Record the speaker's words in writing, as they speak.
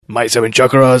My Seven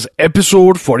Chakras,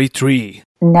 episode 43.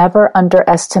 Never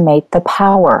underestimate the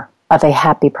power of a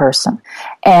happy person.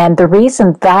 And the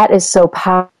reason that is so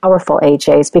powerful,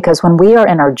 AJ, is because when we are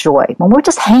in our joy, when we're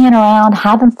just hanging around,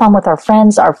 having fun with our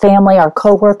friends, our family, our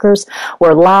coworkers,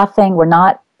 we're laughing,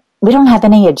 we don't have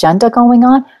any agenda going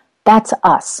on, that's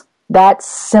us. That's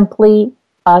simply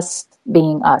us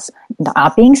being us.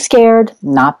 Not being scared,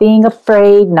 not being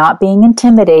afraid, not being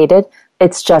intimidated.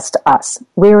 It's just us.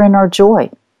 We're in our joy.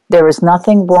 There is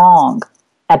nothing wrong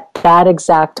at that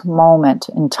exact moment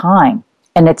in time.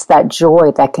 And it's that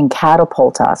joy that can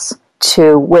catapult us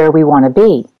to where we want to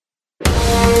be.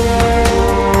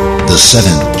 The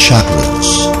seven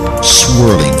chakras,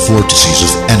 swirling vortices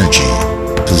of energy,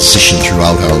 positioned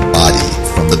throughout our body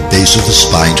from the base of the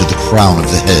spine to the crown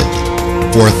of the head.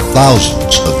 For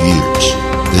thousands of years,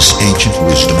 this ancient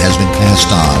wisdom has been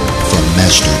passed on from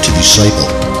master to disciple.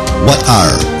 What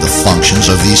are the functions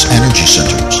of these energy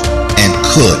centers? And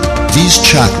could these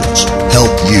chakras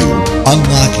help you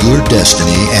unlock your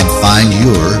destiny and find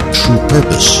your true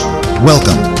purpose?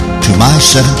 Welcome to My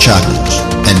Seven Chakras.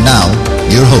 And now,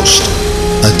 your host,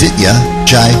 Aditya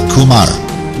Jai Kumar.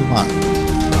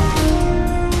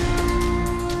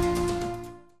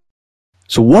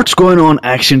 So what's going on,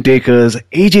 action takers?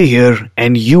 AJ here,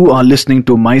 and you are listening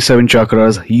to My Seven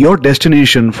Chakras, your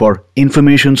destination for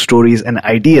information, stories, and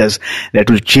ideas that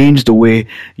will change the way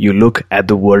you look at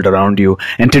the world around you.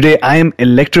 And today I am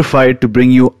electrified to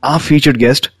bring you our featured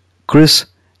guest, Chris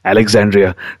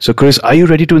Alexandria. So Chris, are you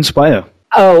ready to inspire?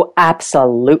 Oh,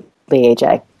 absolutely,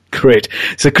 AJ. Great.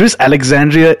 So Chris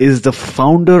Alexandria is the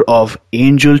founder of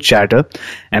Angel Chatter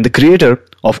and the creator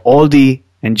of all the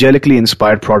angelically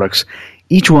inspired products.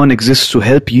 Each one exists to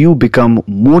help you become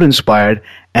more inspired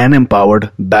and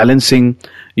empowered, balancing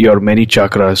your many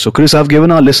chakras. So Chris, I've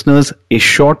given our listeners a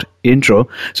short intro.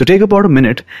 So take about a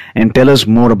minute and tell us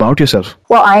more about yourself.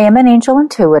 Well, I am an angel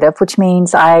intuitive, which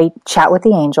means I chat with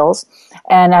the angels.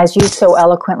 And as you so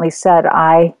eloquently said,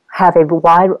 I have a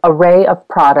wide array of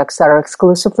products that are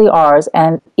exclusively ours,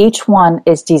 and each one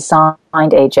is designed,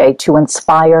 AJ, to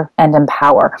inspire and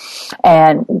empower.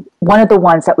 And one of the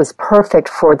ones that was perfect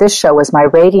for this show is my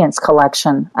Radiance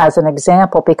collection as an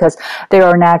example, because they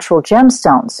are natural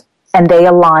gemstones, and they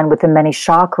align with the many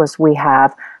chakras we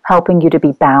have, helping you to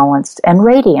be balanced and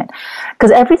radiant.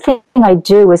 Because everything I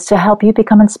do is to help you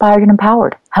become inspired and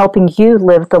empowered, helping you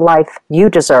live the life you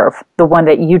deserve, the one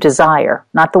that you desire,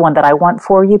 not the one that I want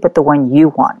for you, but the one you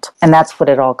want. And that's what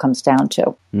it all comes down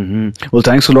to. Mm-hmm. Well,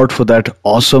 thanks a lot for that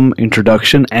awesome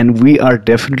introduction. And we are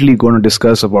definitely going to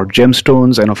discuss about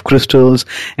gemstones and of crystals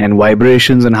and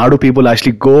vibrations and how do people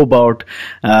actually go about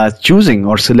choosing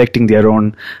or selecting their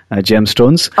own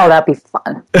gemstones. Oh, that'd be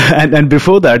fun. And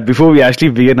before that, before we actually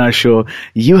begin our show,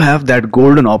 you have that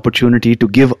golden opportunity to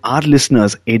give our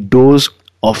listeners a dose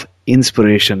of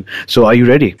inspiration. So are you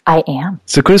ready? I am.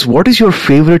 So Chris, what is your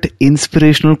favorite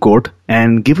inspirational quote?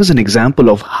 And give us an example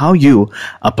of how you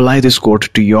apply this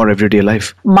quote to your everyday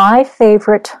life. My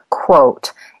favorite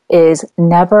quote is,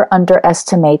 never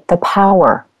underestimate the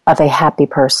power of a happy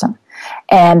person.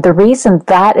 And the reason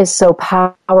that is so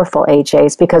powerful, AJ,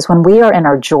 is because when we are in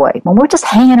our joy, when we're just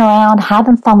hanging around,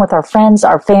 having fun with our friends,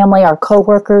 our family, our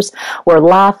coworkers, we're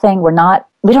laughing,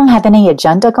 we don't have any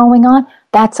agenda going on,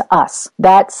 that's us.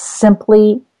 That's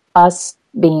simply us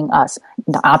being us.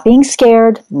 Not being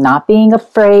scared, not being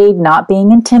afraid, not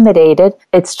being intimidated.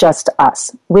 It's just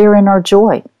us. We're in our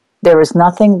joy. There is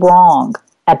nothing wrong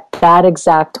at that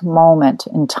exact moment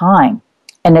in time.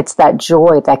 And it's that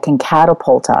joy that can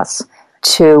catapult us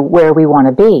to where we want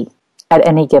to be at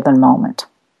any given moment.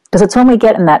 Because it's when we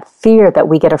get in that fear that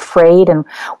we get afraid, and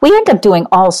we end up doing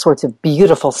all sorts of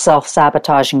beautiful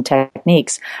self-sabotaging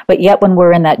techniques. But yet when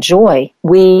we're in that joy,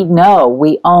 we know,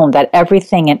 we own that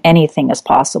everything and anything is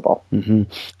possible. Mm-hmm.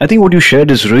 I think what you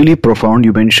shared is really profound.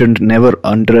 You mentioned never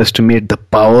underestimate the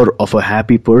power of a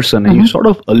happy person. And you sort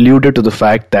of alluded to the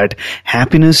fact that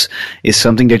happiness is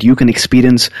something that you can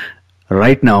experience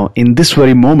right now in this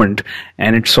very moment.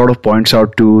 And it sort of points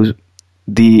out to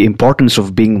the importance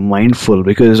of being mindful,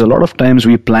 because a lot of times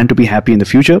we plan to be happy in the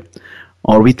future,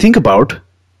 or we think about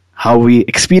how we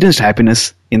experienced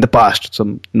happiness in the past,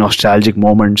 some nostalgic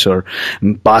moments or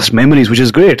past memories, which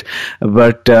is great.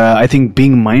 But I think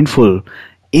being mindful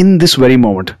in this very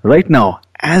moment, right now,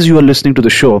 as you are listening to the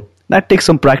show, that takes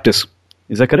some practice.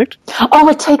 Is that correct? Oh,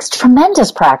 it takes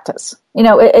tremendous practice. You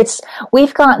know,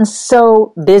 we've gotten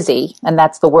so busy, and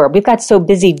that's the word. We've got so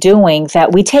busy doing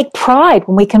that we take pride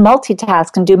when we can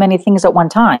multitask and do many things at one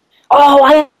time. Oh,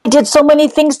 I did so many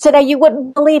things today, you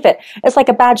wouldn't believe it. It's like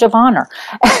a badge of honor,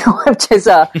 which is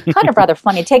kind of rather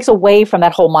funny. It takes away from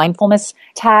that whole mindfulness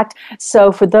tact.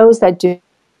 So for those that do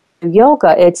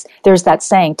yoga, there's that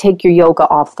saying, take your yoga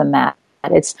off the mat.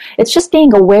 It's just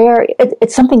being aware.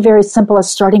 It's something very simple as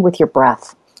starting with your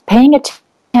breath, paying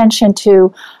attention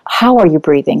to how are you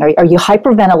breathing? Are you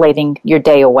hyperventilating your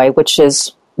day away, which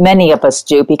is many of us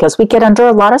do because we get under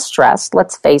a lot of stress.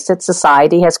 Let's face it,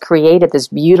 society has created this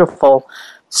beautiful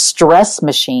stress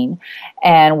machine,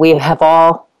 and we have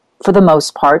all, for the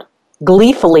most part,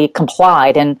 gleefully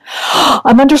complied. And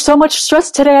I'm under so much stress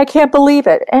today, I can't believe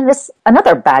it. And it's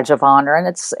another badge of honor, and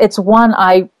it's one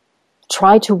I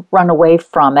try to run away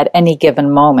from at any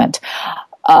given moment.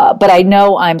 But I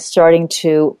know I'm starting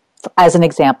to, as an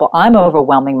example, I'm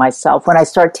overwhelming myself when I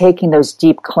start taking those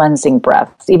deep cleansing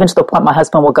breaths, even to the point my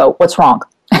husband will go, "What's wrong?"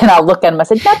 And I'll look at him and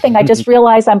say, "Nothing. I just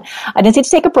realized I didn't need to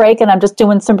take a break, and I'm just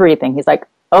doing some breathing." He's like,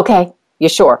 "Okay, you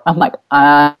sure?" I'm like,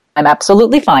 I'm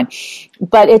absolutely fine.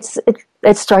 But it's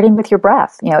starting with your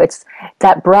breath. It's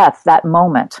that breath, that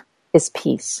moment is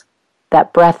peace.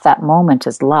 That breath, that moment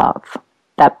is love.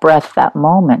 That breath, that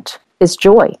moment is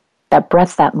joy. That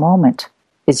breath, that moment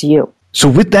is you. So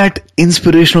with that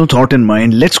inspirational thought in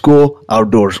mind, let's go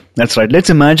outdoors. That's right. Let's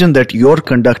imagine that you're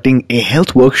conducting a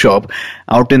health workshop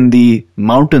out in the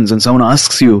mountains and someone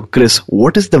asks you, Chris,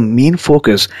 what is the main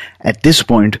focus at this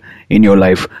point in your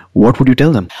life? What would you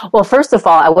tell them? Well, first of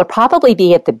all, I would probably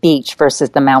be at the beach versus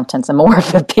the mountains. I'm more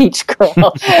of a beach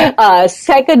girl.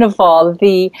 Second of all,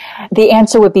 the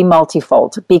answer would be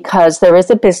multifold because there is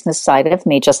a business side of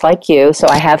me, just like you. So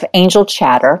I have Angel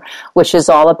Chatter, which is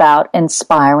all about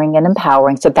inspiring and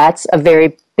empowering. So that's a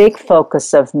very big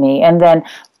focus of me. And then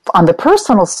on the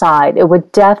personal side, it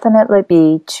would definitely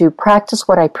be to practice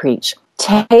what I preach.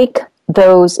 Take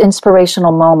those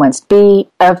inspirational moments. Be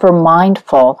ever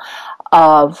mindful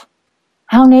of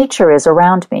how nature is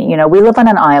around me. We live on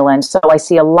an island, so I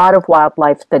see a lot of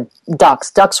wildlife. The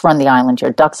ducks run the island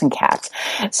here, ducks and cats.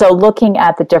 So looking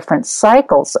at the different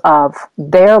cycles of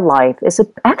their life is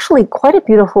actually quite a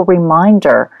beautiful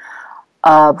reminder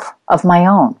of my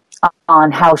own,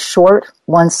 on how short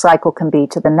one cycle can be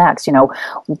to the next.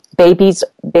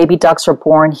 Baby ducks are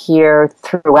born here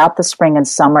throughout the spring and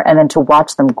summer, and then to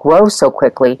watch them grow so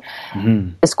quickly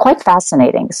is quite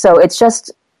fascinating. So it's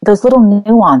just those little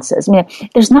nuances.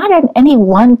 There's not any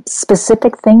one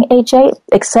specific thing, AJ,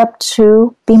 except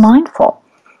to be mindful.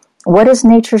 What is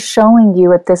nature showing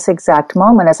you at this exact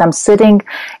moment? As I'm sitting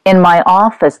in my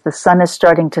office, the sun is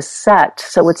starting to set.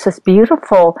 So it's this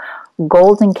beautiful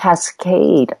golden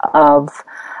cascade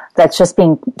that's just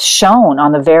being shown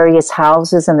on the various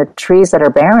houses and the trees that are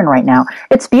barren right now.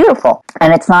 It's beautiful.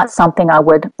 And it's not something I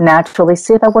would naturally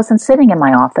see if I wasn't sitting in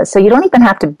my office. So you don't even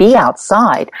have to be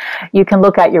outside. You can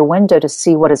look out your window to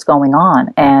see what is going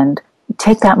on and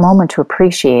take that moment to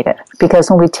appreciate it. Because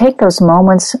when we take those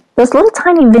moments, those little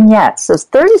tiny vignettes, those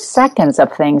 30 seconds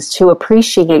of things to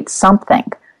appreciate something,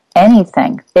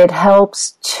 anything, it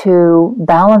helps to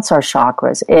balance our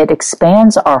chakras. It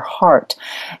expands our heart.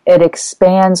 It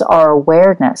expands our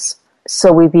awareness.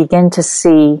 So we begin to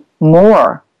see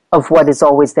more of what is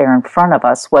always there in front of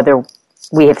us, whether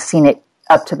we have seen it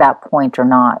up to that point or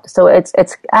not. So it's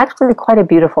actually quite a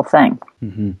beautiful thing.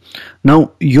 Mm-hmm.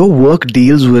 Now, your work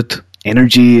deals with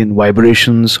energy and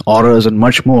vibrations, auras, and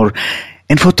much more.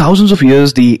 And for thousands of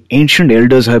years, the ancient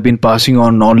elders have been passing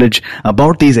on knowledge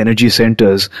about these energy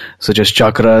centers, such as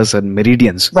chakras and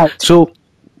meridians. Right. So,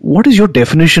 what is your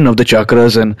definition of the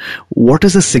chakras, and what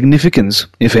is the significance,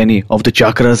 if any, of the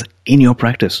chakras in your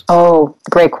practice? Oh,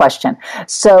 great question.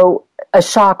 So, a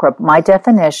chakra, my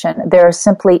definition, they're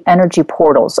simply energy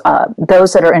portals.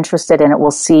 Those that are interested in it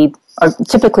will see,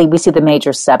 typically we see the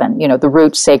major seven, the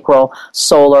root, sacral,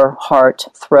 solar, heart,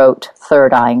 throat,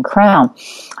 third eye, and crown.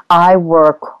 I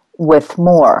work with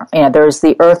more. There's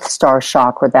the earth star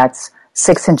chakra that's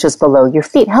 6 inches below your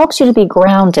feet. Helps you to be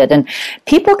grounded. And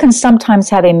people can sometimes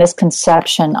have a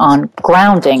misconception on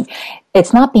grounding.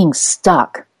 It's not being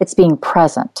stuck. It's being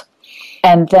present.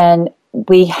 And then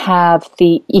we have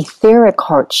the etheric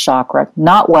heart chakra,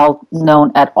 not well known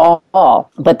at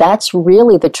all, but that's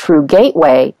really the true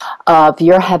gateway of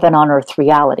your heaven on earth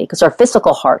reality. Because our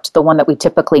physical heart, the one that we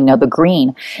typically know, the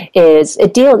green,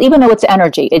 even though it's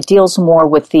energy, it deals more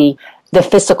with the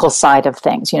physical side of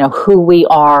things, who we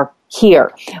are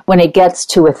here. When it gets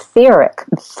to etheric,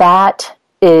 that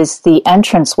is the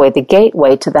entranceway, the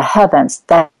gateway to the heavens.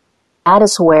 That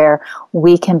is where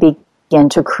we can begin begin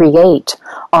to create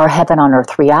our heaven on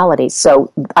earth reality.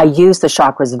 So I use the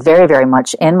chakras very, very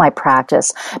much in my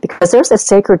practice because there's a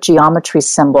sacred geometry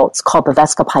symbol. It's called the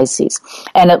Vesca Pisces.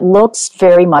 And it looks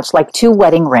very much like two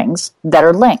wedding rings that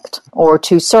are linked or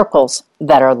two circles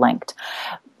that are linked.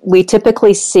 We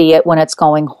typically see it when it's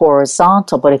going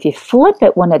horizontal, but if you flip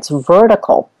it when it's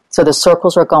vertical, so the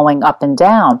circles are going up and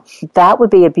down, that would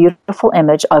be a beautiful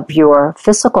image of your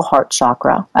physical heart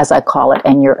chakra, as I call it,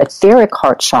 and your etheric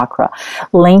heart chakra,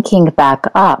 linking back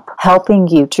up, helping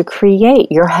you to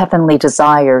create your heavenly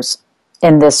desires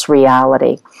in this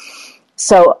reality.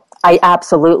 So I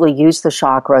absolutely use the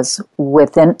chakras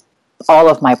within all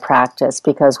of my practice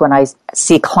because when I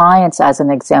see clients, as an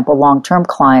example, long-term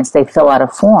clients, they fill out a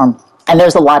form. And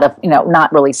there's a lot of,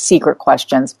 not really secret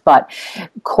questions, but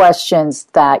questions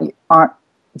that aren't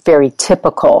very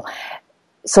typical.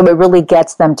 So it really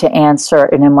gets them to answer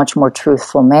in a much more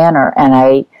truthful manner.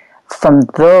 And from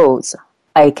those,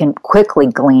 I can quickly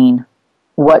glean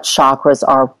what chakras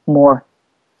are more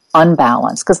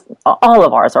unbalanced. Because all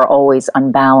of ours are always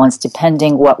unbalanced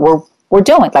depending what we're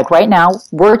doing. Like right now,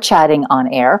 we're chatting on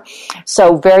air.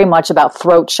 So very much about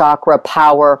throat chakra,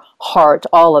 power, heart,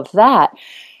 all of that.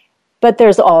 But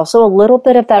there's also a little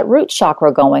bit of that root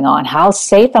chakra going on. How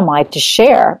safe am I to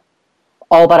share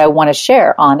all that I want to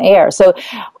share on air? So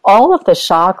all of the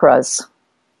chakras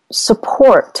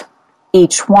support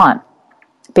each one.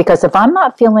 Because if I'm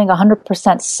not feeling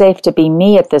 100% safe to be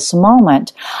me at this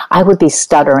moment, I would be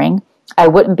stuttering. I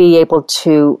wouldn't be able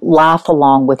to laugh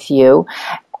along with you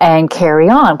and carry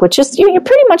on, which is, you're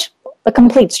pretty much a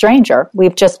complete stranger.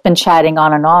 We've just been chatting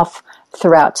on and off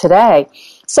throughout today.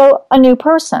 So a new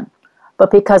person. But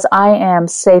because I am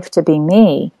safe to be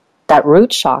me, that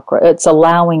root chakra, it's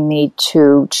allowing me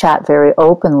to chat very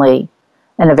openly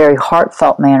in a very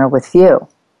heartfelt manner with you.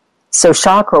 So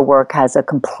chakra work has a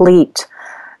complete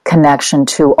connection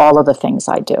to all of the things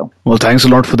I do. Well, thanks a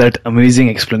lot for that amazing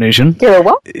explanation. You're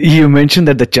welcome. You mentioned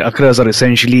that the chakras are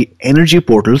essentially energy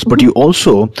portals, but you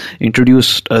also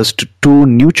introduced us to two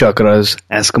new chakras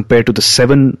as compared to the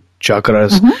 7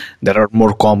 chakras that are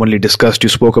more commonly discussed. You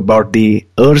spoke about the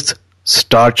earth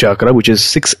star chakra, which is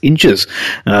 6 inches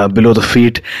below the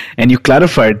feet, and you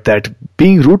clarified that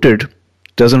being rooted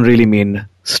doesn't really mean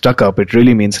stuck up. It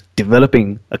really means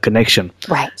developing a connection,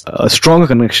 right? A stronger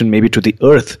connection maybe to the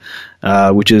earth,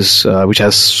 which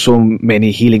has so many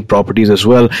healing properties as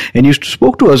well. And you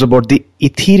spoke to us about the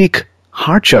etheric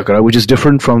heart chakra, which is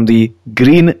different from the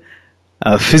green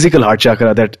physical heart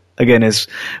chakra that again is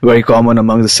very common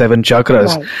among the 7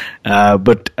 chakras. Right.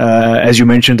 But as you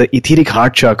mentioned, the etheric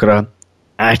heart chakra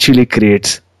actually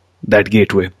creates that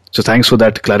gateway. So thanks for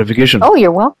that clarification. Oh,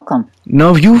 you're welcome.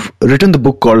 Now, you've written the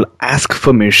book called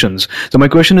ASKfirmations. So my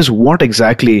question is, what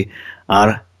exactly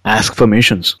are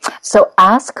ASKfirmations? So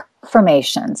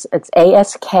ASKfirmations, it's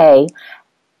ASKfirmations,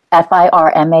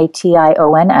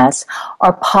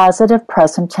 are positive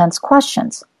present tense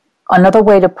questions. Another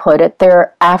way to put it,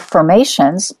 they're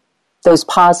affirmations, those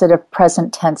positive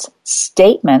present tense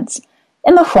statements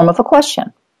in the form of a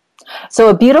question. So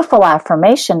a beautiful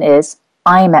affirmation is,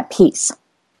 I am at peace.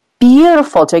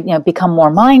 Beautiful to become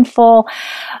more mindful,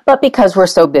 but because we're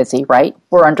so busy, right?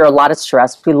 We're under a lot of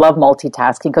stress. We love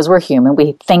multitasking because we're human.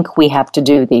 We think we have to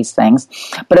do these things.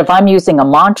 But if I'm using a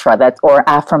mantra or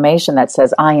affirmation that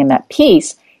says, I am at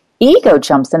peace, ego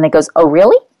jumps in and goes, oh,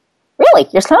 really? Really?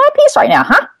 You're still at peace right now,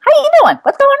 huh? How are you doing?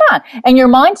 What's going on? And your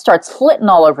mind starts flitting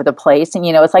all over the place. And,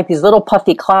 it's like these little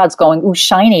puffy clouds going, ooh,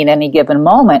 shiny at any given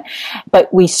moment.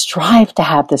 But we strive to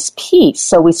have this peace.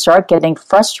 So we start getting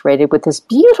frustrated with this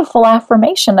beautiful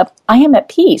affirmation of, I am at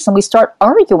peace. And we start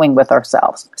arguing with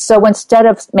ourselves. So instead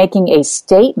of making a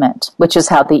statement, which is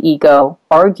how the ego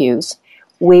argues,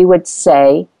 we would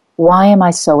say, why am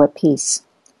I so at peace?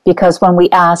 Because when we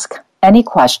ask any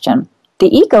question,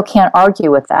 the ego can't argue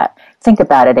with that. Think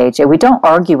about it, AJ. We don't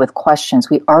argue with questions.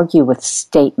 We argue with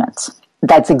statements.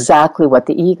 That's exactly what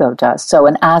the ego does. So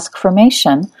an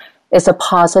ASKfirmation is a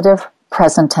positive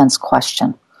present tense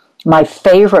question. My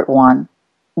favorite one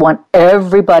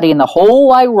everybody in the whole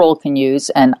wide world can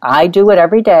use, and I do it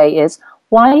every day, is,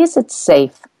 why is it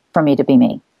safe for me to be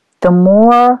me? The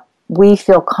more we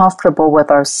feel comfortable with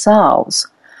ourselves,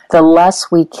 the less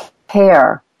we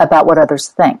care about what others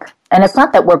think. And it's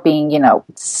not that we're being,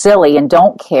 silly and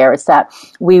don't care. It's that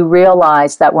we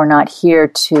realize that we're not here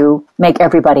to make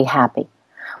everybody happy.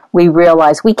 We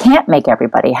realize we can't make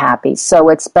everybody happy. So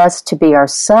it's best to be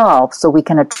ourselves so we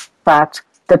can attract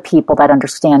the people that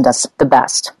understand us the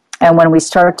best. And when we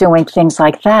start doing things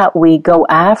like that, we go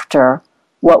after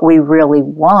what we really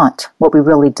want, what we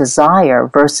really desire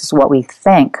versus what we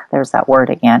think, there's that word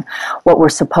again, what we're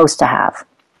supposed to have.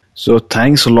 So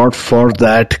thanks a lot for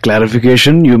that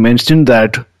clarification. You mentioned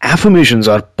that affirmations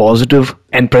are positive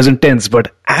and present tense,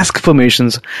 but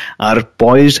askfirmations are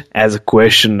poised as a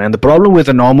question. And the problem with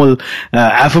a normal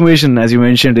affirmation, as you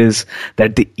mentioned, is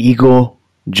that the ego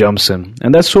jumps in.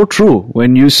 And that's so true.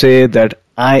 When you say that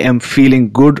I am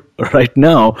feeling good right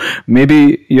now,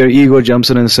 maybe your ego jumps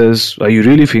in and says, are you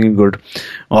really feeling good?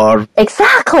 Or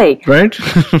exactly. Right?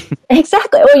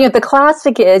 Exactly. Well, the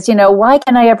classic is, why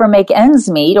can I ever make ends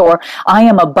meet? Or I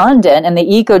am abundant, and the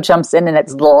ego jumps in and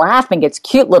it's laughing its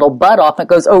cute little butt off and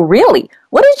goes, oh, really?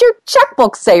 What does your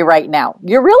checkbook say right now?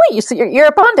 You're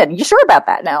abundant. You sure about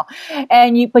that now?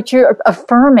 But you're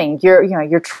affirming,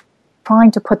 you're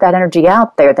trying to put that energy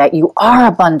out there that you are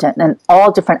abundant in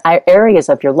all different areas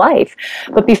of your life.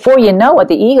 But before you know it,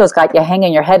 the ego's got you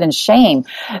hanging your head in shame.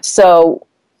 So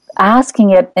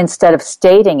asking it instead of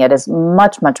stating it is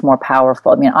much, much more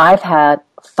powerful. I mean, I've had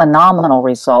phenomenal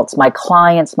results. My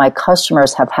clients, my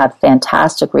customers have had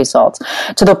fantastic results.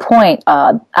 To the point,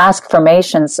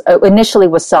 ASKfirmations initially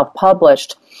was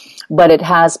self-published, but it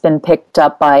has been picked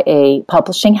up by a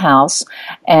publishing house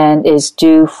and is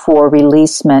due for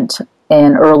releasement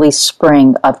in early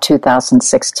spring of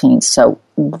 2016. So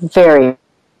very,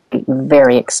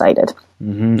 very excited.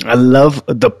 Mm-hmm. I love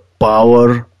the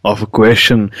power of a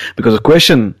question, because a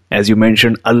question, as you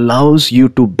mentioned, allows you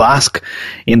to bask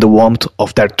in the warmth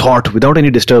of that thought without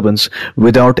any disturbance,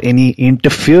 without any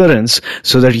interference,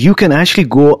 so that you can actually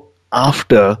go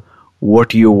after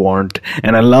what you want.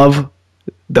 And I love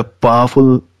the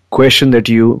powerful question that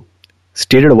you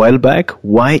stated a while back.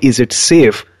 Why is it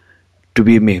safe to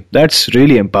be me? That's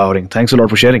really empowering. Thanks a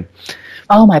lot for sharing.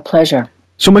 Oh, my pleasure.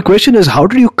 So my question is, how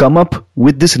did you come up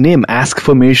with this name,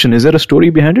 ASKfirmation? Is there a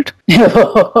story behind it?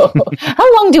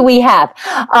 How long do we have?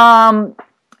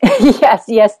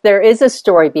 Yes, there is a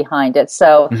story behind it.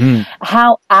 So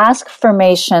how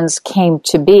ASKfirmations came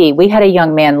to be, we had a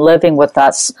young man living with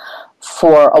us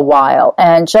for a while,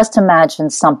 and just imagine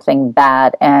something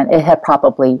bad, and it had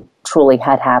probably truly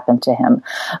had happened to him.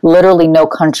 Literally no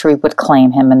country would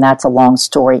claim him, and that's a long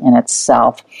story in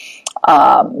itself.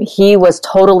 He was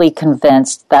totally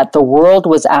convinced that the world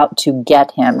was out to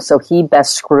get him, so he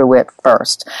best screw it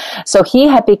first. So he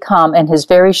had become, in his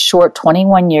very short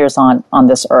 21 years on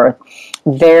this earth,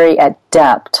 very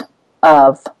adept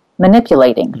of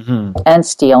manipulating and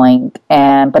stealing,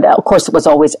 but of course it was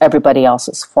always everybody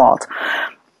else's fault.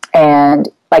 And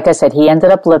like I said, he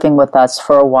ended up living with us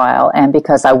for a while, and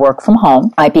because I work from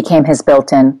home, I became his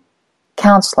built-in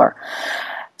counselor.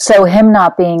 So him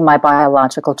not being my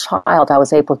biological child, I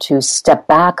was able to step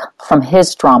back from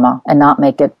his drama and not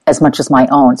make it as much as my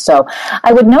own. So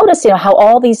I would notice, how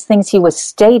all these things he was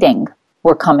stating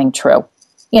were coming true.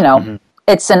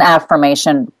 It's an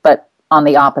affirmation, but on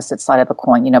the opposite side of the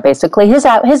coin. Basically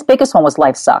his biggest one was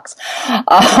life sucks.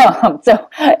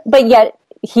 But yet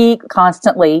he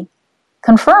constantly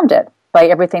confirmed it by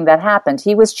everything that happened.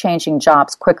 He was changing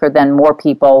jobs quicker than more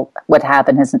people would have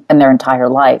in their entire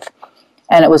life.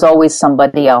 And it was always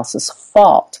somebody else's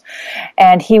fault.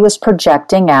 And he was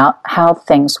projecting out how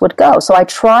things would go. So I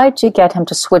tried to get him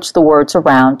to switch the words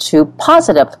around to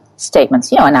positive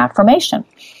statements, an affirmation.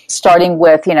 Starting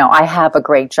with, I have a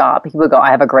great job. He would go,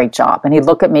 I have a great job. And he'd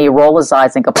look at me, roll his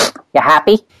eyes and go, you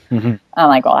happy? I'm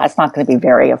like, well, that's not going to be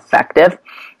very effective.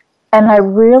 And I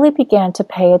really began to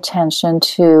pay attention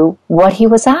to what he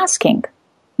was asking.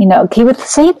 He would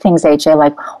say things, AJ,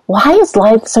 like, why is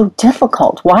life so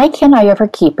difficult? Why can't I ever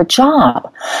keep a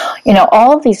job?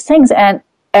 All of these things. And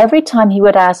every time he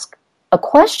would ask a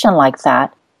question like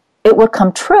that, it would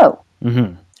come true.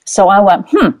 So I went,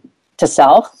 to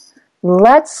self,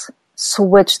 let's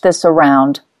switch this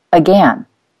around again.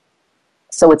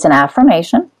 So it's an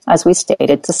affirmation, as we stated,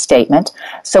 it's a statement.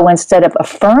 So instead of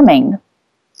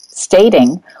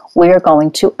stating, we are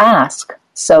going to ask.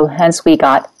 So hence we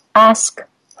got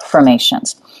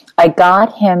ASKfirmations. I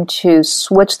got him to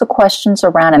switch the questions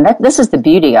around, and this is the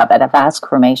beauty of it, of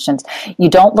ASKfirmations. You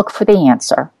don't look for the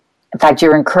answer. In fact,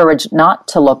 you're encouraged not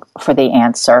to look for the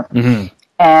answer.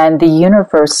 And the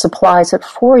universe supplies it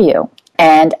for you.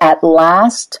 And at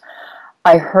last,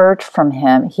 I heard from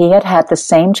him. He had the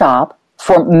same job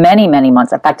for many, many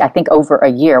months. In fact, I think over a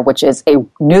year, which is a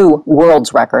new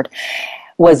world's record.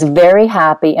 Was very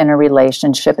happy in a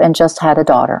relationship and just had a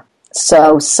daughter.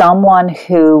 So someone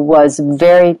who was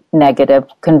very negative,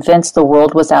 convinced the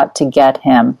world was out to get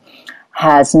him,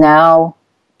 has now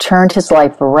turned his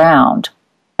life around.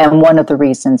 And one of the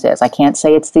reasons is, I can't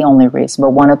say it's the only reason,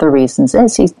 but one of the reasons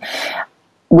is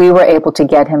we were able to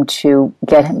get him to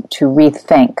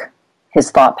rethink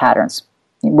his thought patterns,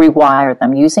 rewire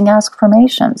them using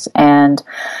ASKfirmations. And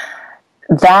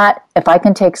that, if I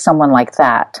can take someone like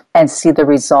that and see the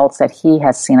results that he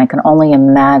has seen, I can only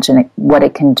imagine what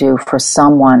it can do for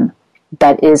someone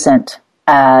that isn't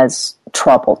as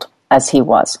troubled as he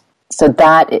was. So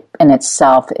that in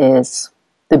itself is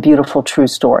the beautiful true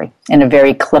story in a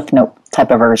very Cliff Note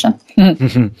type of version.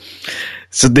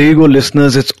 So there you go,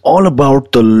 listeners. It's all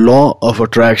about the law of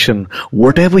attraction.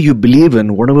 Whatever you believe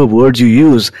in, whatever words you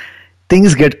use,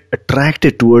 things get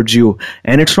attracted towards you.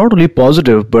 And it's not only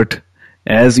positive, but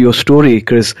as your story,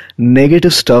 Chris,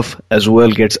 negative stuff as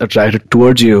well gets attracted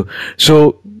towards you.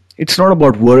 So it's not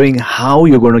about worrying how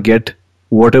you're going to get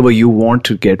whatever you want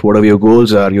to get, whatever your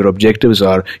goals are, your objectives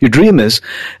are, your dream is,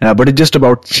 but it's just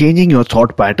about changing your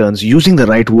thought patterns, using the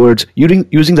right words,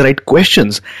 using the right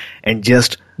questions, and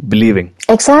just believing.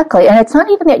 Exactly. And it's not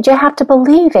even that you have to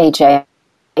believe, AJ.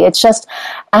 It's just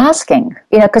asking,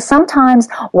 because sometimes,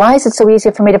 why is it so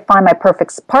easy for me to find my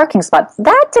perfect parking spot?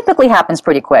 That typically happens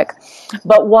pretty quick.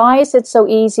 But why is it so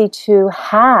easy to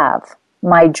have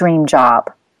my dream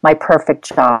job, my perfect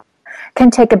job?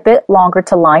 Can take a bit longer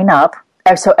to line up,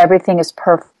 so everything is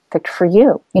perfect for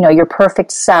you. Your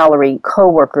perfect salary,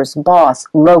 coworkers, boss,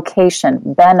 location,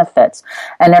 benefits,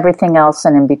 and everything else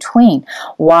and in between.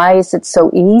 Why is it so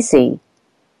easy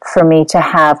for me to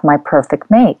have my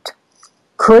perfect mate?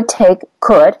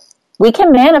 We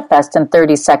can manifest in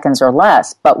 30 seconds or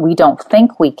less, but we don't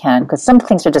think we can because some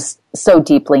things are just so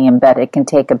deeply embedded, it can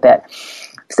take a bit.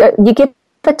 So you give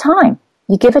it time.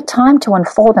 You give it time to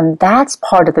unfold, and that's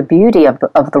part of the beauty of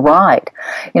the ride.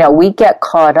 We get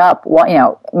caught up.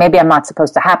 Maybe I'm not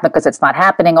supposed to happen because it's not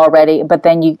happening already. But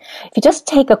then if you just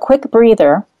take a quick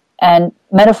breather and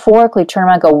metaphorically turn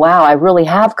around and go, wow, I really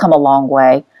have come a long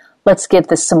way. Let's give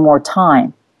this some more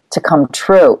time to come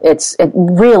true. It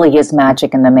really is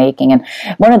magic in the making. And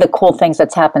one of the cool things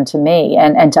that's happened to me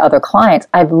and to other clients,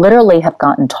 I've literally have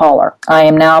gotten taller. I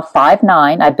am now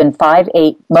 5'9". I've been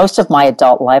 5'8" most of my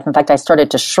adult life. In fact, I started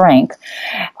to shrink.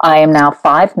 I am now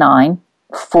 5'9"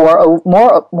 for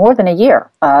more than a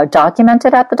year,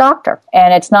 documented at the doctor.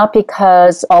 And it's not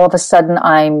because all of a sudden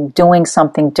I'm doing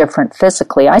something different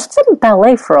physically. I studied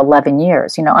ballet for 11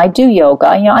 years. I do yoga.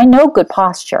 I know good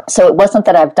posture. So it wasn't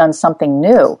that I've done something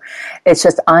new. It's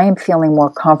just I am feeling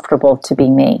more comfortable to be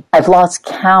me. I've lost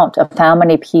count of how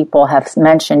many people have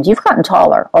mentioned, you've gotten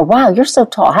taller, or wow, you're so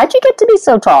tall. How'd you get to be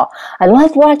so tall? I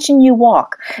love watching you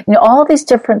walk. All these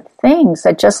different things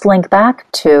that just link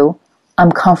back to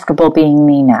I'm comfortable being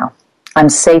me now. I'm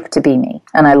safe to be me,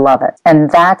 and I love it. And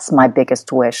that's my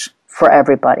biggest wish for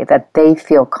everybody, that they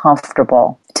feel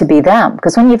comfortable to be them.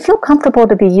 Because when you feel comfortable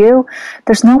to be you,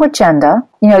 there's no agenda.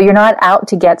 You're not out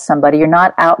to get somebody. You're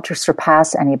not out to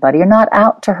surpass anybody. You're not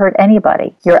out to hurt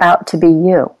anybody. You're out to be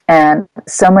you. And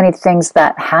so many things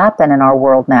that happen in our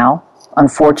world now,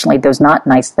 unfortunately, those not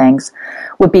nice things,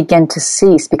 would begin to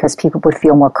cease because people would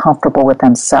feel more comfortable with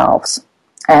themselves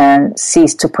and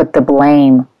cease to put the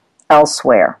blame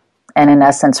elsewhere and in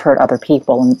essence hurt other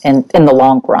people in the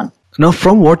long run. Now,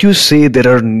 from what you say, there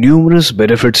are numerous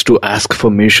benefits to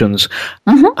ASKfirmations.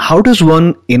 Mm-hmm. How does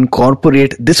one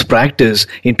incorporate this practice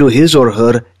into his or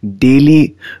her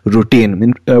daily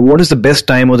routine? What is the best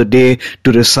time of the day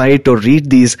to recite or read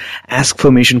these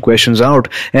ASKfirmation questions out?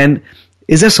 And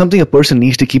is there something a person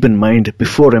needs to keep in mind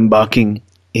before embarking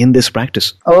in this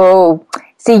practice? Oh,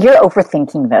 see, you're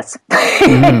overthinking this.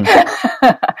 Mm-hmm.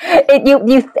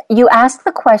 You ask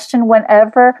the question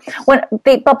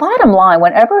the bottom line,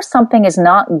 whenever something is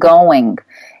not going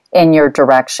in your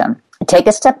direction, take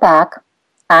a step back,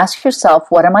 ask yourself,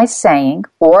 what am I saying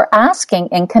or asking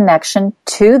in connection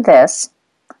to this?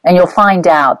 And you'll find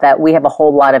out that we have a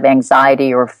whole lot of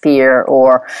anxiety or fear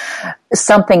or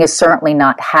something is certainly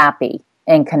not happy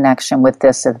in connection with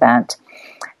this event.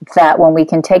 That when we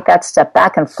can take that step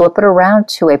back and flip it around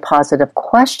to a positive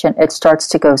question, it starts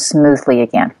to go smoothly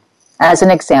again. As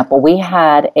an example, we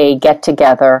had a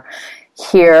get-together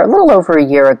here a little over a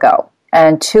year ago,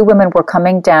 and two women were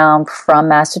coming down from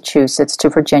Massachusetts to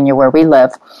Virginia, where we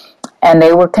live, and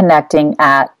they were connecting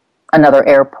at another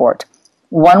airport.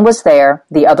 One was there,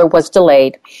 the other was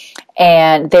delayed,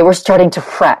 and they were starting to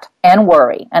fret and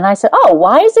worry. And I said, oh,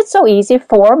 why is it so easy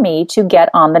for me to get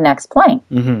on the next plane?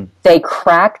 Mm-hmm. They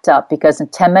cracked up because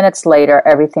 10 minutes later,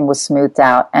 everything was smoothed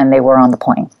out and they were on the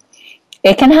plane.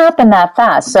 It can happen that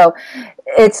fast. So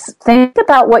think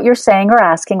about what you're saying or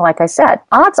asking, like I said.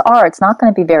 Odds are it's not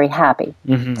going to be very happy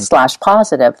 /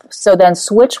 positive. So then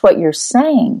switch what you're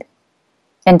saying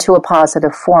into a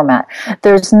positive format.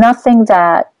 There's nothing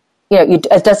that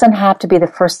it doesn't have to be the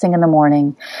first thing in the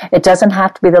morning. It doesn't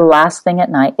have to be the last thing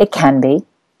at night. It can be.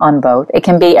 on both. It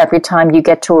can be every time you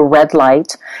get to a red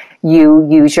light, you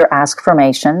use your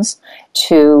ASKfirmations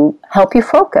to help you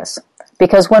focus.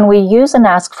 Because when we use an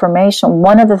ASKfirmation,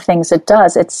 one of the things it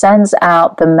does, it sends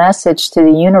out the message to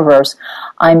the universe,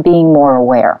 I'm being more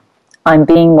aware. I'm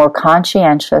being more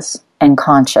conscientious and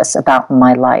conscious about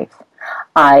my life.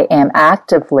 I am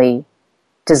actively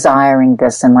desiring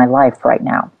this in my life right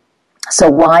now. So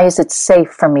why is it safe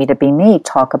for me to be me?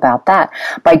 Talk about that.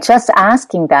 By just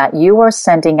asking that, you are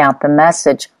sending out the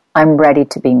message, I'm ready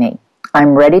to be me.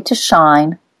 I'm ready to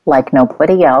shine like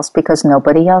nobody else because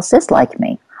nobody else is like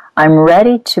me. I'm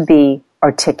ready to be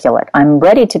articulate. I'm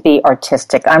ready to be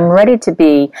artistic. I'm ready to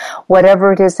be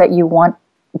whatever it is that you want,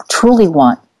 truly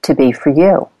want to be for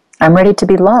you. I'm ready to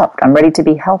be loved. I'm ready to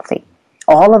be healthy.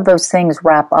 All of those things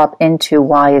wrap up into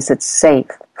why is it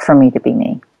safe for me to be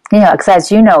me. Because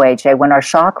as you know, AJ, when our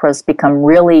chakras become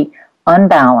really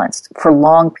unbalanced for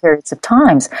long periods of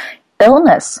times,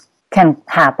 illness can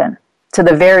happen to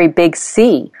the very big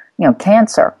C,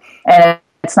 cancer. And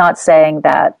it's not saying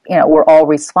that, we're all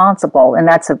responsible, and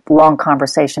that's a long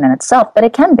conversation in itself, but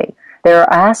it can be. There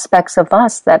are aspects of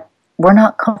us that we're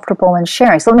not comfortable in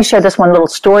sharing. So let me share this one little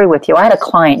story with you. I had a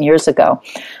client years ago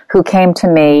who came to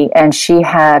me, and she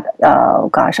had,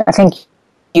 I think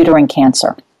uterine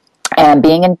cancer. And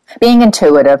being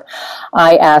intuitive,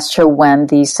 I asked her when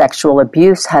the sexual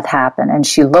abuse had happened, and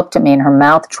she looked at me and her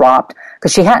mouth dropped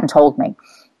because she hadn't told me.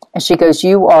 And she goes,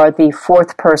 you are the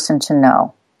fourth person to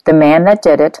know. The man that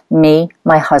did it, me,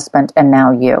 my husband, and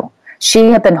now you.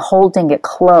 She had been holding it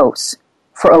close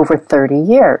for over 30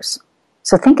 years.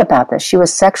 So think about this. She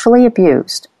was sexually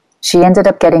abused. She ended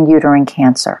up getting uterine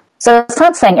cancer. So it's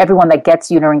not saying everyone that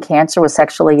gets uterine cancer was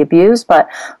sexually abused, but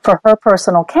for her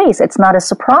personal case, it's not a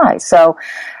surprise. So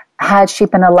had she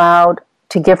been allowed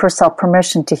to give herself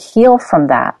permission to heal from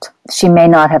that, she may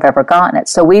not have ever gotten it.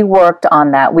 So we worked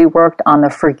on that. We worked on the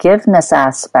forgiveness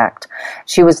aspect.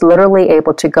 She was literally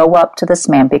able to go up to this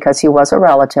man because he was a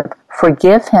relative,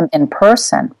 forgive him in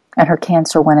person, and her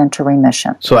cancer went into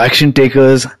remission. So action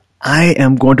takers, I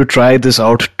am going to try this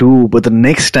out too, but the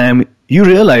next time you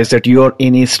realize that you're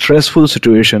in a stressful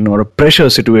situation or a pressure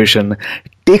situation,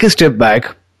 take a step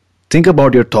back, think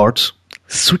about your thoughts,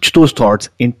 switch those thoughts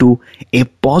into a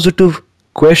positive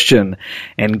question,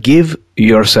 and give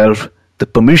yourself the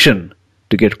permission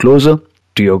to get closer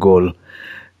to your goal.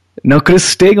 Now, Chris,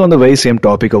 staying on the very same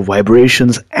topic of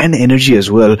vibrations and energy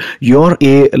as well, you're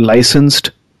a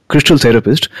licensed crystal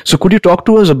therapist. So could you talk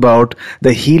to us about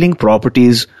the healing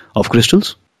properties of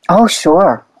crystals? Oh,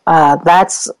 sure.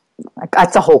 That's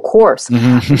a whole course.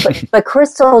 Mm-hmm. but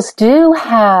crystals do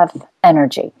have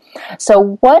energy.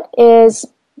 So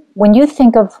when you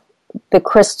think of the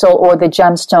crystal or the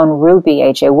gemstone ruby,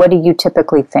 AJ, what do you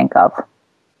typically think of?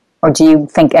 Or do you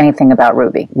think anything about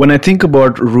ruby? When I think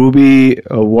about ruby,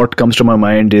 what comes to my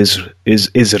mind is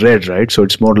red, right? So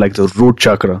it's more like the root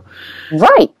chakra.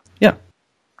 Right. Yeah.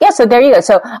 Yeah, so there you go.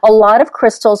 So a lot of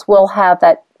crystals will have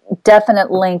that definite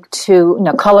link to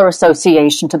color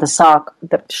association to the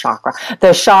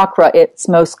chakra it's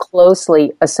most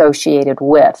closely associated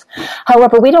with.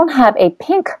 However, we don't have a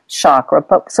pink chakra,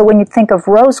 so when you think of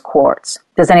rose quartz,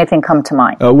 does anything come to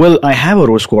mind? Well, I have a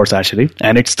rose quartz actually,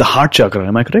 and it's the heart chakra,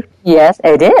 am I correct? Yes,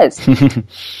 it is.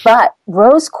 But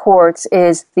rose quartz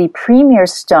is the premier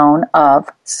stone of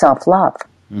self-love.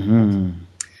 Mm-hmm.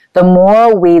 The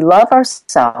more we love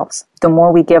ourselves, the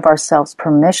more we give ourselves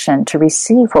permission to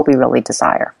receive what we really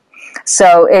desire.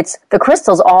 So the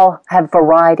crystals all have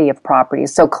variety of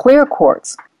properties. So clear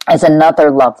quartz is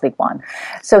another lovely one.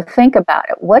 So think about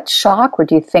it. What chakra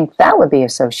do you think that would be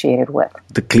associated with?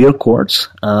 The clear quartz?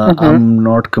 I'm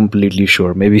not completely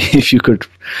sure. Maybe if you could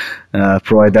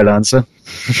provide that answer.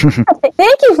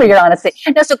 Thank you for your honesty.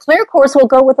 Now, so clear quartz will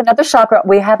go with another chakra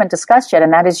we haven't discussed yet,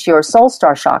 and that is your soul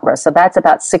star chakra. So that's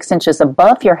about 6 inches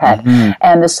above your head. Mm-hmm.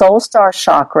 And the soul star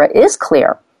chakra is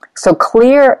clear. So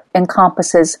clear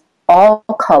encompasses all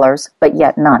colors, but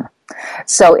yet none.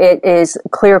 So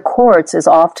clear quartz is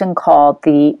often called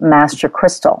the master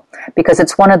crystal because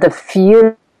it's one of the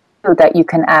few that you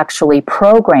can actually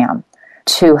program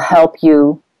to help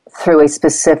you through a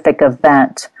specific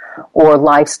event or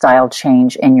lifestyle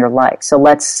change in your life. So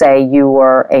let's say you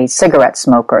were a cigarette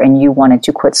smoker and you wanted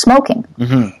to quit smoking.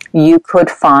 Mm-hmm. You could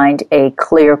find a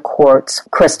clear quartz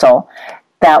crystal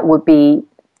that would be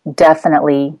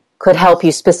definitely could help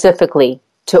you specifically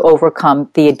to overcome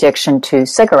the addiction to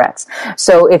cigarettes.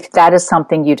 So if that is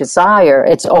something you desire,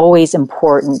 it's always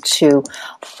important to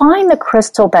find the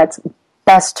crystal that's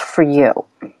best for you.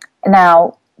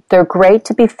 Now, they're great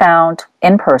to be found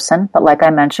in person, but like I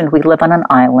mentioned, we live on an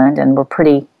island and we're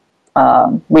pretty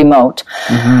remote.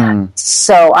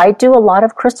 So I do a lot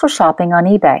of crystal shopping on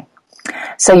eBay.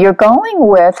 So you're going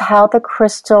with how the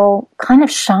crystal kind of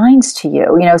shines to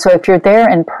you. So if you're there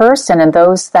in person, and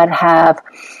those that have,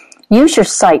 use your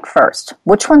sight first.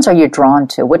 Which ones are you drawn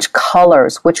to? Which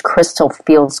colors, which crystal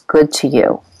feels good to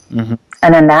you?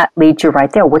 And then that leads you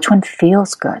right there. Which one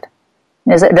feels good?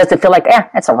 Does it feel like,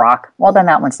 it's a rock? Well, then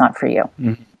that one's not for you.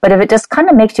 But if it just kind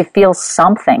of makes you feel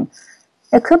something,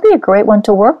 it could be a great one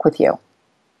to work with you,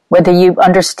 whether you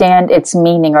understand its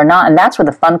meaning or not. And that's where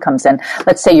the fun comes in.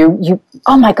 Let's say you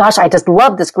oh my gosh, I just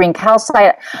love this green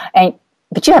calcite,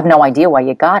 but you have no idea why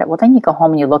you got it. Well, then you go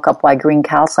home and you look up why green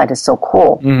calcite is so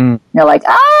cool. You're like,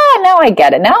 now I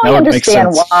get it. Now I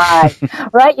understand why,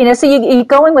 right? So you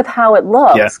go in with how it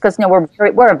looks, because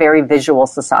we're a very visual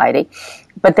society.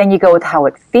 But then you go with how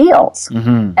it feels,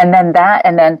 and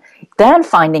then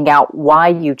finding out why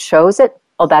you chose it.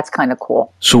 Oh, that's kind of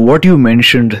cool. So what you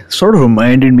mentioned sort of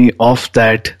reminded me of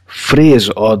that phrase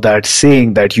or that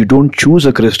saying that you don't choose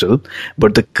a crystal,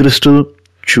 but the crystal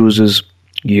chooses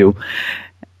you.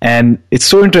 And it's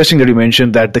so interesting that you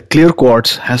mentioned that the clear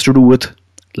quartz has to do with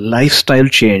lifestyle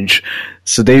change.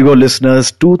 So there you go,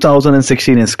 listeners.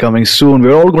 2016 is coming soon.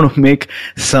 We're all going to make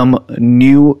some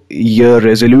new year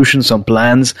resolutions, some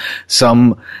plans,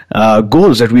 some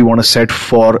goals that we want to set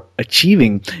for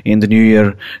achieving in the new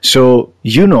year. So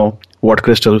what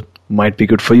crystal might be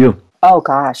good for you. Oh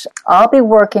gosh, I'll be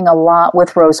working a lot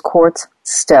with rose quartz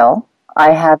still.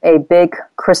 I have a big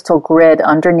crystal grid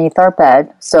underneath our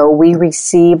bed, so we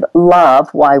receive love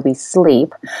while we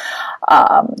sleep.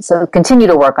 So continue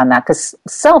to work on that, because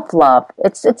self-love,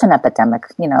 it's an epidemic.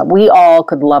 We all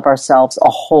could love ourselves a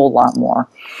whole lot more.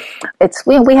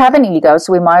 We have an ego,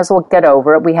 so we might as well get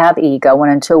over it. We have ego,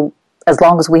 and as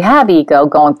long as we have ego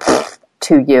going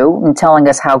to you and telling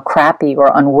us how crappy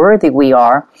or unworthy we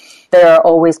are, there are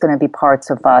always going to be parts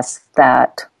of us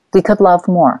that we could love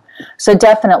more. So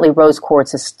definitely rose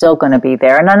quartz is still going to be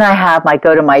there. And then I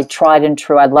go to my tried and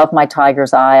true. I love my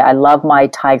tiger's eye. I love my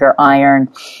tiger iron.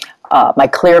 My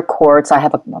clear quartz.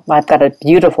 I've got a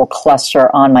beautiful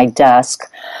cluster on my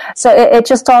desk. So it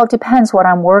just all depends what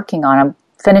I'm working on. I'm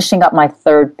finishing up my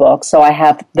third book, so I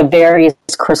have the various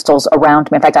crystals around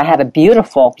me. In fact, I have a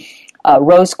beautiful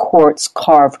rose quartz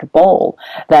carved bowl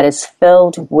that is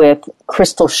filled with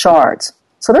crystal shards.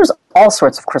 So there's all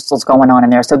sorts of crystals going on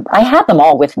in there. So I have them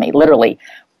all with me, literally,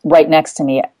 right next to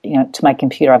me, to my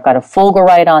computer. I've got a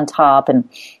fulgurite on top, and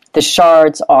the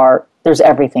shards there's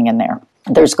everything in there.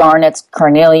 There's garnets,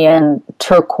 carnelian,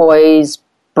 turquoise,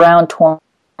 brown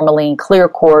tourmaline, clear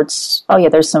quartz. Oh yeah,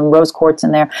 there's some rose quartz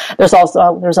in there. There's a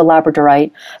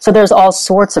labradorite. So there's all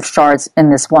sorts of shards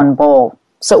in this one bowl.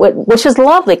 Which is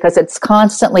lovely, because it's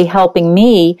constantly helping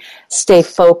me stay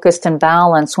focused and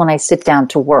balanced when I sit down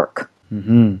to work.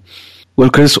 Well,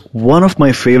 Chris, one of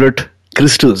my favorite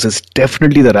crystals is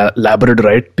definitely the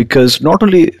labradorite, because not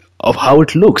only of how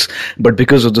it looks, but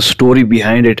because of the story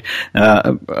behind it.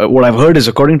 What I've heard is,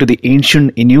 according to the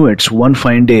ancient Inuits, one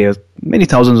fine day, many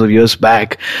thousands of years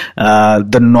back,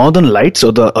 the northern lights,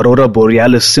 or the aurora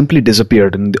borealis, simply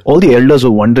disappeared, and all the elders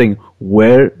were wondering,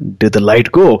 where did the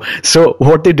light go? So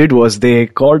what they did was they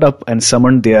called up and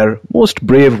summoned their most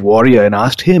brave warrior and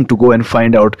asked him to go and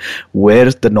find out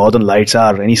where the northern lights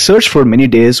are. And he searched for many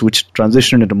days, which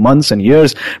transitioned into months and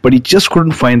years, but he just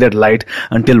couldn't find that light,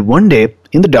 until one day,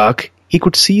 in the dark, he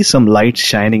could see some light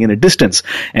shining in a distance.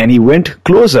 And he went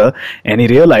closer, and he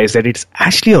realized that it's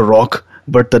actually a rock,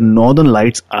 but the northern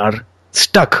lights are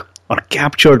stuck or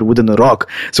captured within the rock.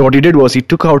 So what he did was he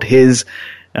took out his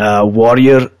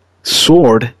warrior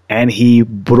sword and he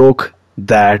broke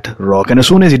that rock. And as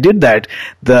soon as he did that,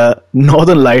 the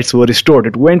northern lights were restored.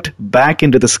 It went back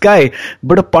into the sky,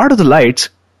 but a part of the lights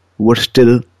were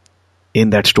still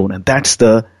in that stone. And that's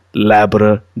the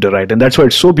labradorite. And that's why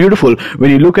it's so beautiful.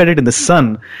 When you look at it in the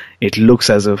sun, it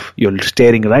looks as if you're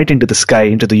staring right into the sky,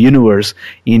 into the universe,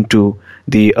 into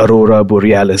the aurora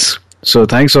borealis. So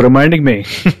thanks for reminding me.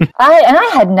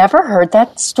 I had never heard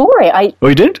that story. Oh,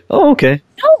 you did? Oh, okay.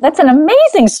 No, that's an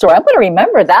amazing story. I'm going to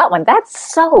remember that one.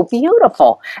 That's so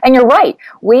beautiful. And you're right.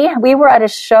 We were at a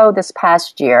show this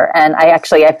past year, and I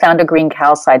found a green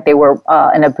calcite. They were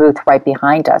in a booth right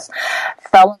behind us.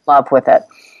 Fell in love with it.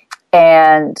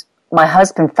 And my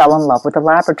husband fell in love with the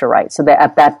labradorite. So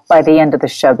by the end of the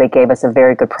show, they gave us a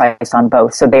very good price on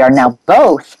both. So they are now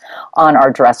both on our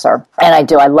dresser.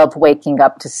 And I love waking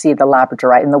up to see the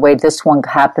labradorite. And the way this one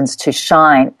happens to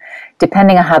shine,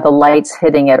 depending on how the light's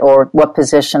hitting it or what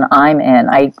position I'm in,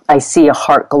 I see a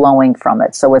heart glowing from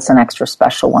it. So it's an extra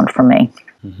special one for me.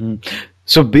 Mm-hmm.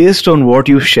 So based on what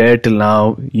you've shared till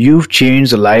now, you've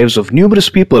changed the lives of numerous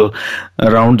people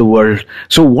around the world.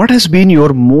 So what has been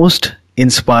your most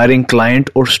inspiring client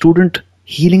or student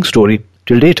healing story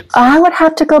till date? I would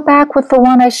have to go back with the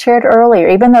one I shared earlier.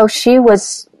 Even though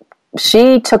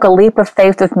she took a leap of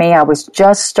faith with me, I was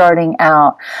just starting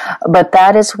out. But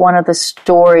that is one of the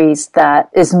stories that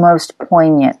is most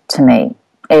poignant to me,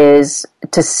 is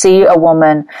to see a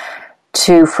woman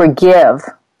to forgive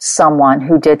someone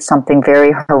who did something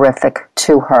very horrific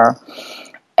to her,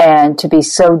 and to be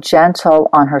so gentle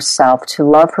on herself, to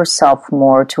love herself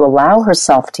more, to allow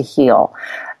herself to heal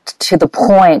to the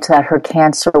point that her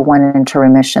cancer went into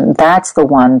remission. That's the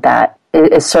one that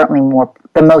is certainly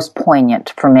the most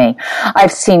poignant for me.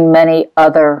 I've seen many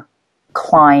other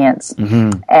clients,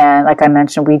 and like I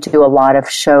mentioned, we do a lot of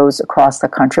shows across the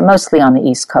country, mostly on the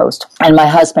East Coast, and my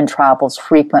husband travels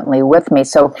frequently with me,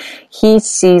 so he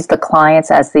sees the clients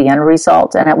as the end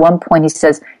result, and at one point he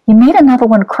says, "You made another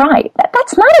one cry.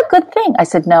 That's not a good thing." I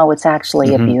said, "No, it's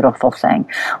actually a beautiful thing.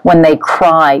 When they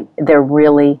cry, they're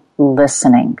really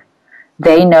listening.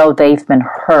 They know they've been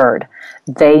heard.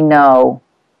 They know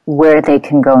where they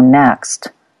can go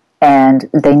next, and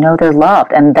they know they're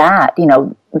loved." And that,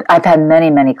 I've had many,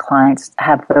 many clients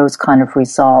have those kind of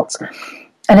results,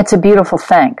 and it's a beautiful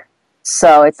thing.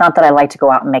 So it's not that I like to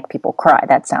go out and make people cry.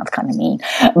 That sounds kind of mean.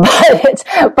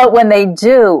 But when they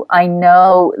do, I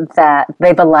know that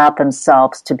they've allowed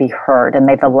themselves to be heard, and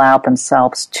they've allowed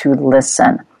themselves to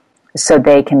listen so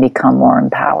they can become more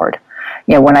empowered.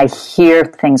 When I hear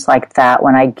things like that,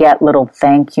 when I get little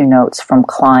thank you notes from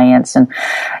clients, and,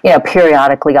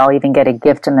 periodically I'll even get a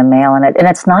gift in the mail, and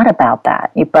it's not about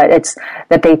that, but it's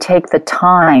that they take the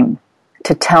time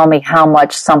to tell me how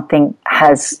much something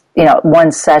has,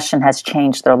 one session has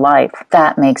changed their life.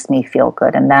 That makes me feel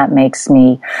good, and that makes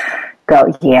me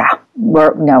go, yeah,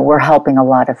 we're helping a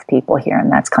lot of people here, and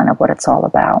that's kind of what it's all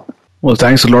about. Well,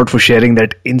 thanks a lot for sharing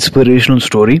that inspirational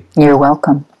story. You're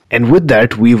welcome. And with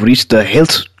that, we've reached the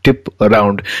health tip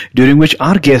round, during which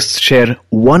our guests share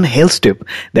one health tip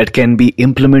that can be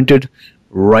implemented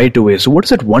right away. So what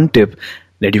is that one tip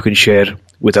that you can share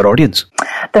with our audience?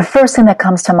 The first thing that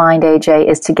comes to mind, AJ,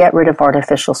 is to get rid of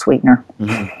artificial sweetener.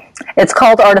 It's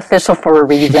called artificial for a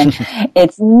reason.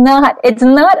 It's not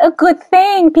a good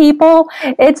thing, people.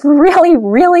 It's really,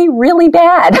 really, really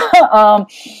bad.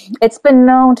 It's been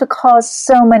known to cause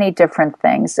so many different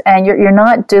things, and you're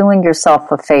not doing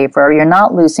yourself a favor. You're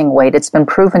not losing weight. It's been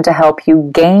proven to help you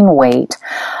gain weight.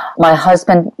 My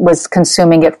husband was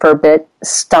consuming it for a bit,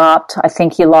 stopped. I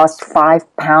think he lost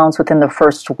 5 pounds within the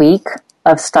first week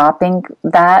of stopping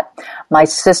that. My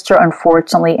sister,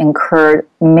 unfortunately, incurred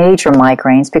major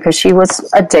migraines because she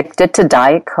was addicted to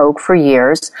Diet Coke for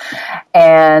years,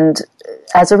 and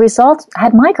as a result,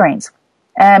 had migraines.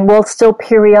 And will still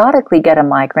periodically get a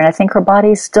migraine. I think her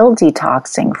body is still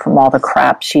detoxing from all the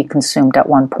crap she consumed at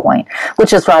one point,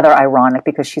 which is rather ironic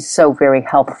because she's so very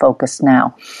health-focused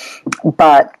now.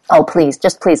 But, please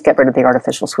get rid of the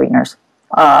artificial sweeteners.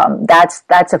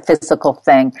 That's a physical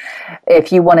thing.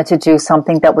 If you wanted to do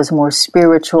something that was more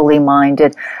spiritually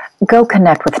minded, go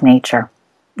connect with nature.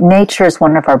 Nature is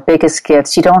one of our biggest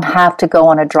gifts. You don't have to go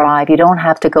on a drive. You don't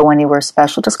have to go anywhere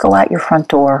special. Just go out your front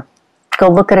door. Go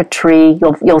look at a tree.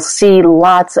 You'll see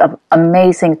lots of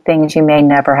amazing things you may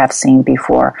never have seen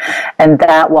before. And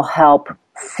that will help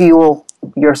fuel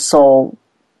your soul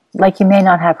like you may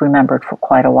not have remembered for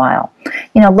quite a while.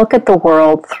 Look at the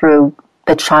world through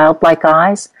the childlike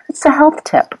eyes. It's a health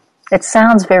tip. It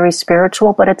sounds very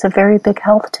spiritual, but it's a very big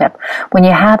health tip. When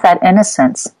you have that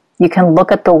innocence, you can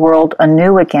look at the world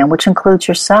anew again, which includes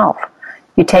yourself.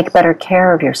 You take better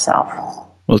care of yourself.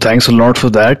 Well, thanks a lot for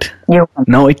that. You're welcome.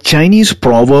 Now, a Chinese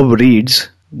proverb reads,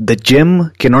 "The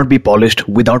gem cannot be polished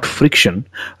without friction,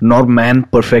 nor man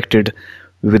perfected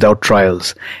without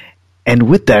trials." And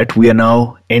with that, we are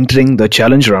now entering the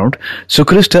challenge round. So,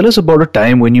 Chris, tell us about a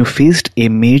time when you faced a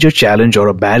major challenge or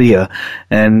a barrier,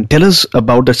 and tell us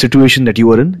about the situation that you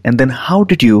were in, and then how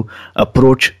did you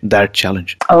approach that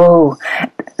challenge? Oh,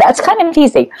 that's kind of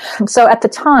easy. So at the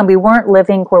time, we weren't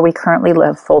living where we currently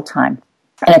live full time,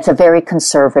 and it's a very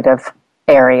conservative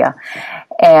area.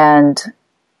 And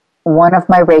one of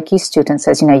my Reiki students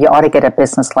says, you ought to get a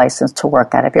business license to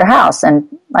work out of your house. And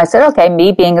I said, okay,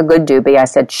 me being a good doobie, I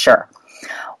said, sure.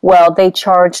 Well, they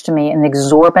charged me an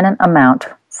exorbitant amount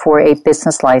for a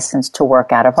business license to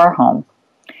work out of our home.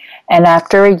 And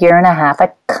after a year and a half,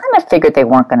 I kind of figured they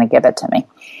weren't going to give it to me.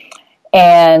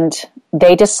 And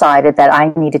they decided that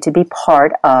I needed to be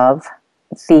part of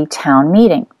the town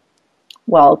meeting.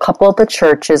 Well, a couple of the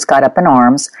churches got up in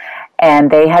arms, and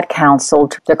they had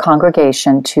counseled the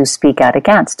congregation to speak out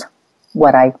against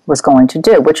what I was going to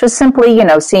do, which was simply,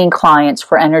 seeing clients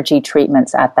for energy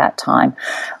treatments at that time,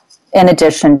 in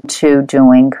addition to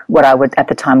doing what I would at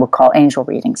the time would call angel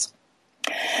readings.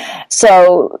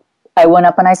 So I went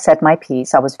up and I said my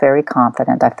piece. I was very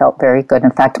confident. I felt very good.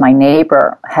 In fact, my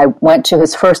neighbor went to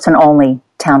his first and only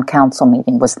town council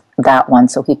meeting, was that one,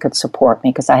 so he could support me,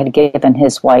 because I had given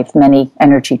his wife many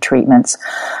energy treatments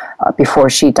before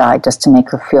she died, just to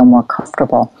make her feel more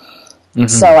comfortable. Mm-hmm.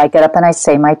 So I get up and I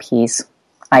say my piece.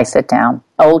 I sit down.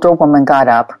 An older woman got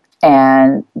up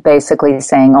and basically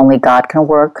saying only God can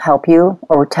help you,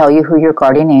 or tell you who your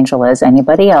guardian angel is.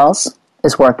 Anybody else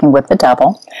is working with the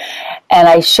devil. And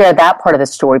I share that part of the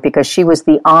story because she was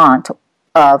the aunt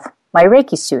of my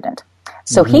Reiki student.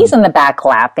 So mm-hmm. he's in the back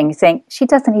laughing, saying, she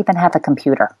doesn't even have a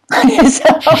computer.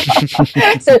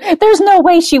 so there's no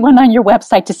way she went on your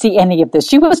website to see any of this.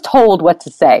 She was told what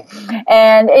to say.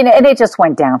 And it just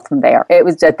went down from there.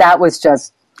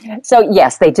 So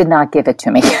yes, they did not give it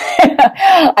to me.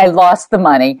 I lost the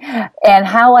money. And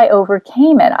how I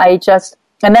overcame it,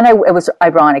 it was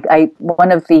ironic.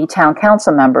 One of the town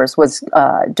council members was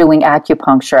doing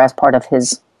acupuncture as part of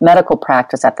his medical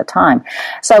practice at the time.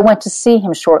 So I went to see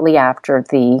him shortly after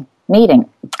the meeting,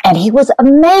 and he was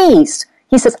amazed.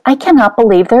 He says, I cannot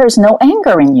believe there is no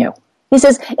anger in you. He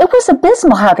says, it was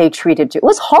abysmal how they treated you. It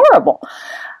was horrible.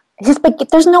 He says, but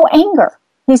there's no anger.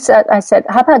 I said,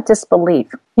 how about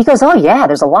disbelief? He goes, oh yeah,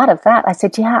 there's a lot of that. I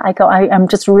said, yeah. I'm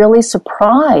just really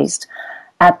surprised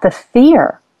at the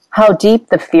fear, how deep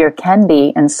the fear can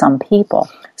be in some people.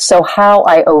 So how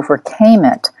I overcame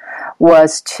it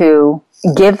was to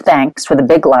give thanks for the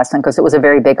big lesson, because it was a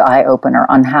very big eye-opener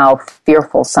on how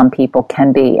fearful some people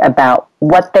can be about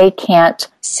what they can't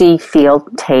see, feel,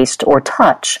 taste, or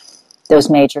touch, those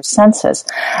major senses,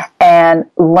 and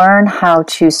learn how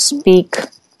to speak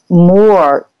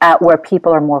more at where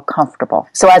people are more comfortable.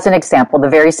 So as an example, the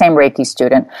very same Reiki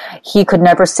student, he could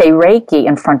never say Reiki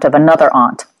in front of another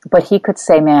aunt, but he could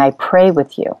say, may I pray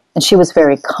with you? And she was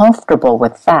very comfortable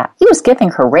with that. He was giving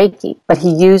her Reiki, but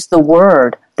he used the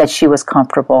word that she was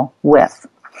comfortable with.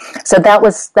 So that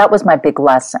was my big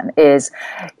lesson is,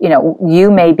 you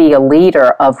may be a leader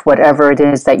of whatever it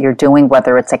is that you're doing,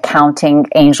 whether it's accounting,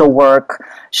 angel work,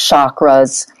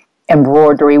 chakras,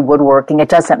 embroidery, woodworking, it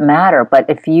doesn't matter. But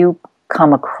if you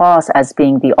come across as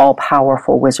being the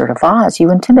all-powerful Wizard of Oz,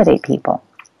 you intimidate people.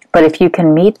 But if you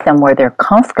can meet them where they're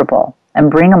comfortable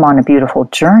and bring them on a beautiful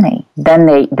journey,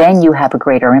 then you have a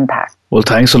greater impact. Well,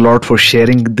 thanks a lot for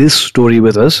sharing this story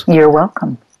with us. You're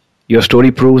welcome. Your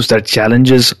story proves that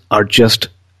challenges are just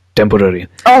temporary.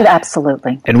 Oh,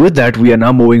 absolutely. And with that, we are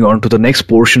now moving on to the next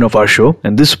portion of our show.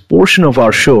 And this portion of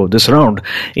our show, this round,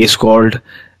 is called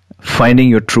Finding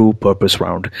Your True Purpose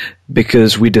Round,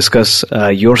 because we discuss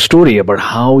your story about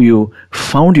how you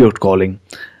found your calling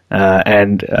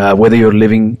and whether you're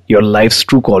living your life's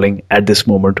true calling at this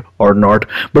moment or not.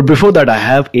 But before that, I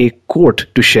have a quote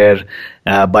to share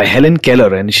by Helen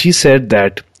Keller, and she said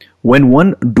that when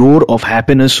one door of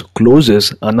happiness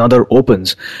closes, another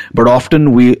opens. But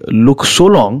often we look so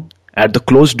long at the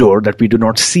closed door that we do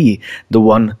not see the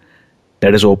one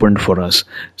that is opened for us.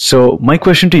 So my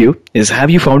question to you is, have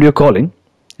you found your calling?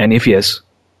 And if yes,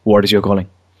 what is your calling?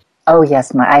 Oh,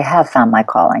 yes, I have found my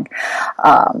calling.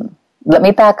 Let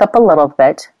me back up a little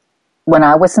bit. When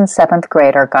I was in 7th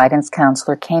grade, our guidance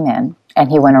counselor came in, and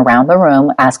he went around the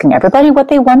room asking everybody what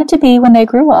they wanted to be when they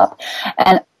grew up.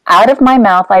 And out of my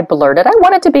mouth, I blurted, I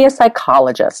wanted to be a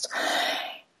psychologist.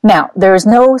 Now, there's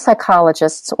no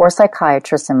psychologists or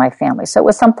psychiatrists in my family, so it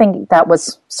was something that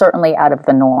was certainly out of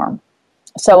the norm.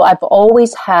 So I've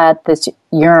always had this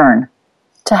yearn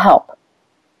to help.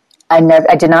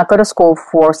 I did not go to school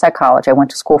for psychology. I went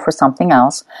to school for something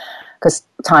else because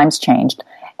times changed.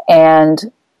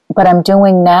 But I'm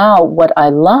doing now what I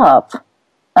love.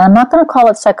 And I'm not going to call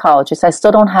it psychologist. I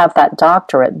still don't have that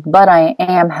doctorate, but I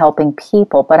am helping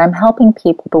people. But I'm helping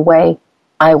people the way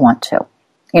I want to.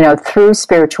 Through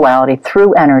spirituality,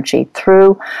 through energy,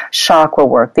 through chakra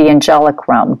work, the angelic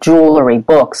realm, jewelry,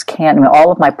 books,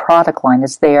 all of my product line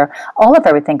is there. All of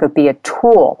everything could be a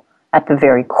tool at the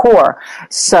very core.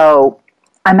 So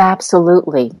I'm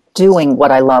absolutely doing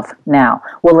what I love now.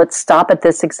 Will it stop at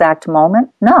this exact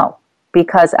moment? No,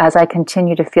 because as I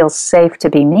continue to feel safe to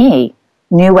be me,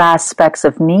 new aspects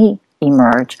of me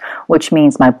emerge, which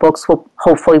means my books will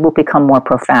hopefully become more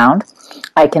profound.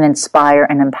 I can inspire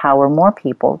and empower more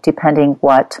people depending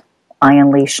what I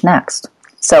unleash next.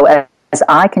 So as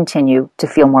I continue to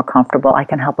feel more comfortable, I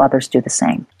can help others do the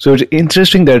same. So it's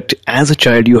interesting that as a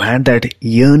child you had that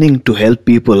yearning to help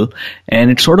people,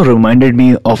 and it sort of reminded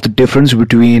me of the difference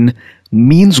between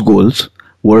means goals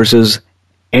versus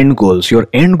end goals. Your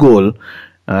end goal,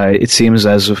 it seems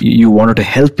as if you wanted to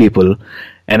help people.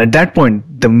 And at that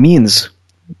point, the means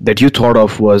that you thought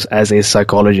of was as a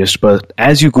psychologist. But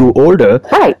as you grew older,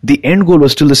 right, the end goal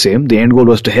was still the same. The end goal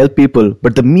was to help people.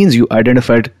 But the means you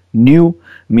identified new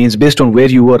means based on where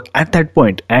you were at that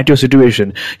point, at your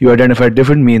situation. You identified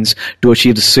different means to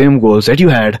achieve the same goals that you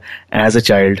had as a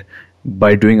child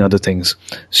by doing other things.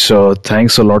 So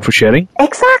thanks a lot for sharing.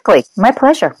 Exactly. My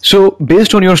pleasure. So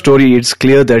based on your story, it's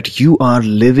clear that you are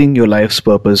living your life's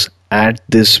purpose at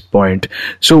this point.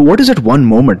 So what is that one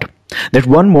moment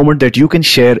that you can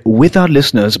share with our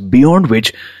listeners beyond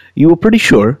which you were pretty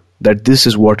sure that this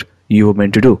is what you were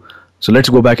meant to do? So let's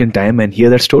go back in time and hear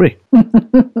that story.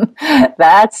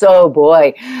 Oh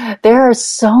boy. There are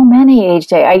so many,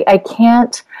 AJ. I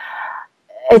can't,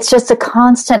 it's just a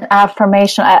constant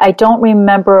affirmation. I don't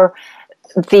remember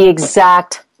the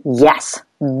exact, yes,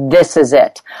 this is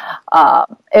it.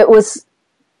 It was,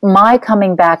 my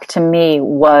coming back to me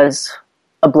was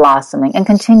a blossoming and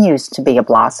continues to be a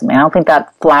blossoming. I don't think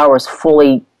that flower is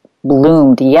fully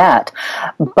bloomed yet,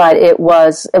 but it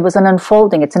was an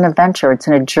unfolding. It's an adventure. It's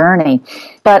a journey.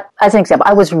 But as an example,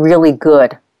 I was really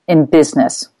good in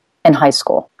business in high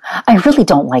school. I really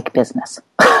don't like business,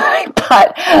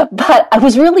 but I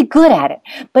was really good at it.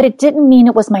 But it didn't mean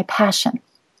it was my passion.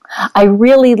 I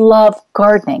really love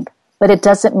gardening, but it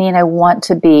doesn't mean I want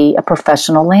to be a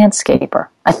professional landscaper.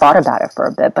 I thought about it for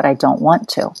a bit, but I don't want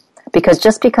to. Because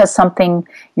just because something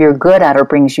you're good at or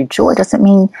brings you joy doesn't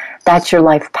mean that's your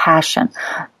life passion.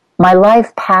 My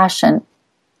life passion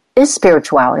is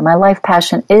spirituality. My life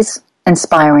passion is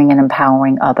inspiring and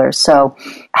empowering others. So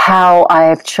how I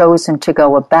have chosen to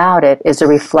go about it is a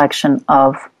reflection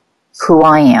of who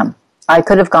I am. I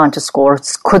could have gone to school or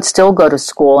could still go to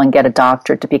school and get a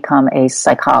doctorate to become a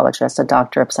psychologist, a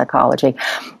doctor of psychology.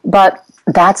 But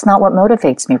that's not what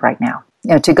motivates me right now.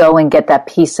 You know, to go and get that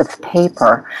piece of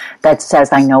paper that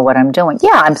says I know what I'm doing.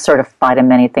 Yeah, I'm certified in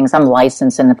many things. I'm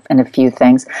licensed in a few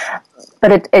things.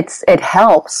 But it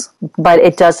helps, but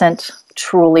it doesn't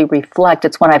truly reflect.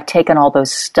 It's when I've taken all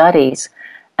those studies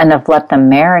and have let them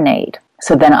marinate,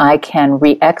 so then I can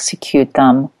re-execute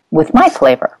them with my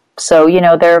flavor. So, you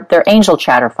know, they're angel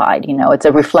chatterfied. You know, it's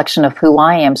a reflection of who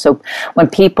I am. So when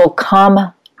people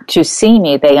come to see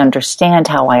me, they understand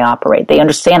how I operate. They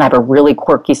understand I have a really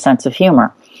quirky sense of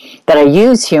humor, that I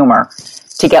use humor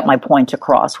to get my point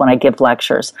across when I give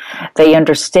lectures. They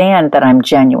understand that I'm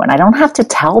genuine. I don't have to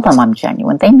tell them I'm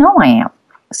genuine. They know I am.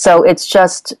 So it's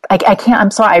just, I can't,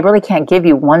 I'm sorry, I really can't give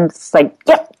you one, like,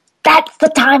 yep, that's the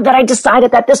time that I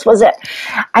decided that this was it.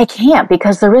 I can't,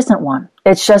 because there isn't one.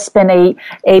 It's just been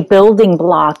a building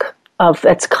block of,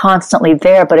 it's constantly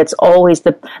there, but it's always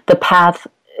the path.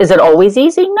 Is it always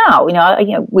easy? No. You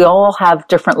know, we all have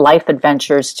different life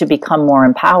adventures to become more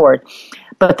empowered,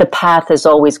 but the path is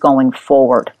always going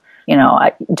forward. You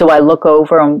know, do I look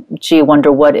over and, gee,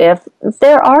 wonder what if?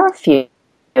 There are a few,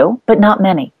 but not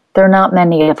many. There are not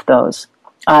many of those.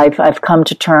 I've come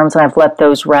to terms and I've let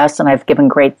those rest, and I've given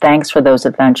great thanks for those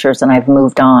adventures, and I've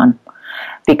moved on.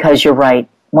 Because you're right,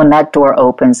 when that door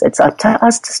opens, it's up to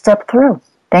us to step through.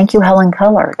 Thank you, Helen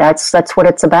Keller. That's what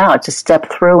it's about, to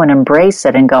step through and embrace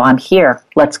it and go, I'm here.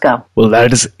 Let's go. Well,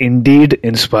 that is indeed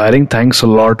inspiring. Thanks a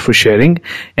lot for sharing.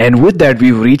 And with that,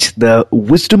 we've reached the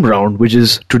wisdom round, which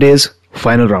is today's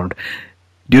final round.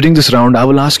 During this round, I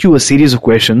will ask you a series of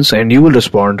questions and you will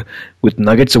respond with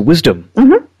nuggets of wisdom.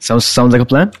 Mm-hmm. Sounds like a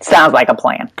plan? Sounds like a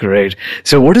plan. Great.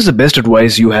 So what is the best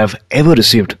advice you have ever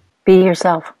received? Be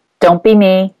yourself. Don't be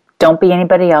me. Don't be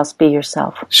anybody else. Be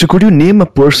yourself. So could you name a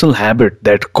personal habit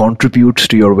that contributes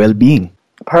to your well-being?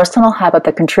 A personal habit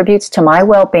that contributes to my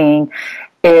well-being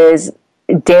is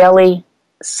daily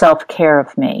self-care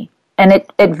of me. And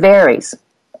it varies.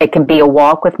 It can be a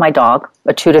walk with my dog,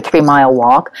 a 2 to 3 mile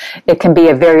walk. It can be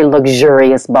a very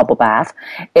luxurious bubble bath.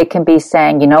 It can be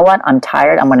saying, you know what, I'm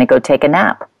tired, I'm going to go take a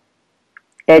nap.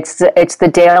 It's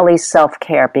the daily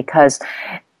self-care, because,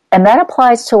 and that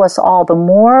applies to us all. The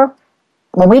more,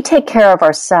 when we take care of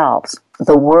ourselves,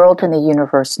 the world and the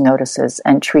universe notices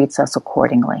and treats us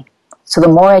accordingly. So the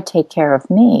more I take care of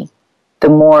me, the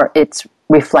more it's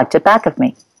reflected back of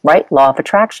me, right? Law of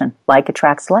attraction, like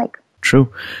attracts like.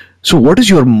 True. So what is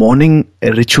your morning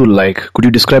ritual like? Could you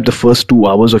describe the first 2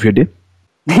 hours of your day?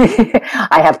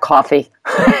 I have coffee.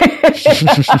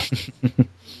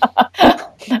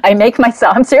 I make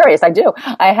myself, I'm serious, I do.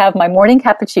 I have my morning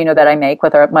cappuccino that I make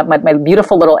with my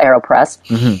beautiful little AeroPress.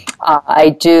 Mm-hmm. I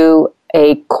do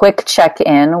a quick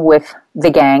check-in with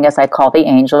the gang, as I call the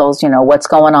angels. You know, what's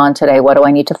going on today? What do I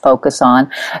need to focus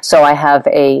on? So I have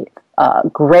a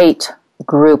great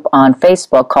group on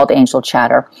Facebook called Angel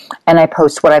Chatter, and I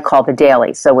post what I call the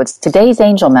daily. So it's today's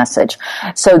angel message.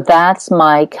 So that's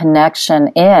my connection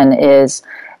is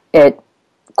it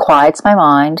quiets my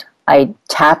mind. I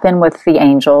tap in with the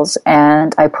angels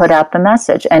and I put out the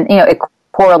message. And, it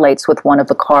correlates with one of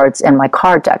the cards in my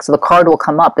card deck. So the card will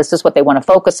come up. This is what they want to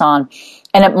focus on.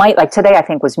 And it might, like today, I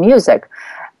think was music.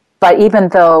 But even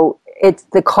though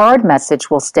the card message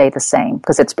will stay the same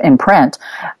because it's in print,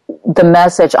 the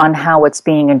message on how it's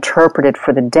being interpreted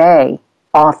for the day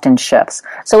often shifts.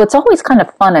 So it's always kind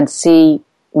of fun and see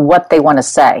what they want to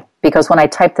say, because when I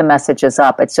type the messages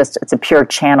up, it's a pure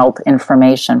channeled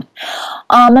information.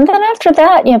 And then after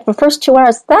that, the first 2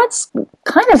 hours, that's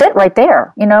kind of it right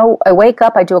there. I wake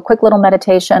up, I do a quick little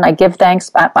meditation, I give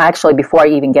thanks. Actually, before I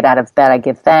even get out of bed, I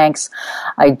give thanks.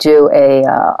 I do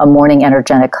a morning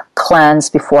energetic cleanse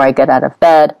before I get out of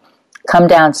bed, come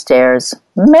downstairs,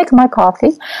 make my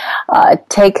coffee,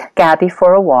 take Gabby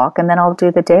for a walk, and then I'll do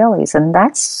the dailies. And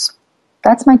that's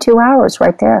my 2 hours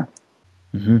right there.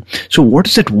 Mm-hmm. So what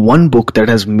is that one book that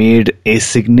has made a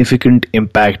significant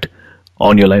impact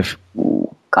on your life?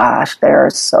 Ooh, gosh, there are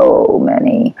so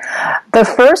many.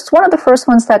 One of the first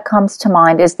ones that comes to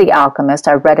mind is The Alchemist.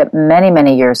 I read it many,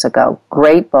 many years ago.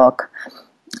 Great book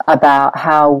about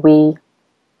how law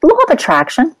of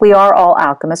attraction. We are all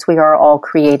alchemists. We are all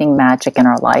creating magic in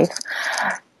our life.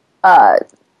 And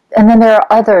then there are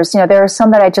others. There are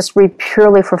some that I just read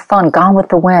purely for fun. Gone with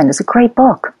the Wind is a great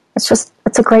book. It's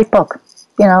a great book.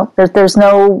 There's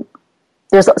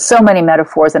so many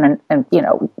metaphors and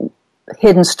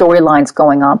hidden storylines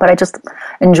going on, but I just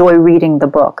enjoy reading the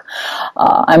book.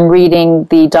 I'm reading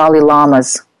the Dalai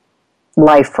Lama's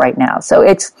life right now. So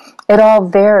it all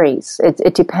varies.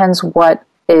 It depends what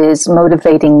is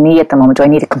motivating me at the moment. Do I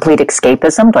need a complete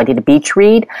escapism? Do I need a beach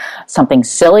read? Something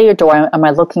silly? Or am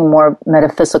I looking more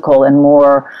metaphysical and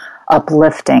more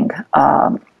uplifting?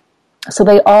 So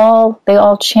they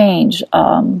all change.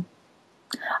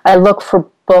 I look for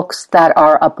books that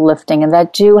are uplifting and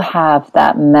that do have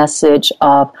that message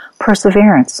of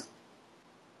perseverance.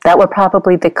 That would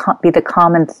probably be the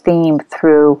common theme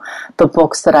through the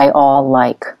books that I all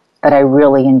like, that I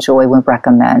really enjoy, would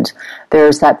recommend.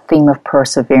 There's that theme of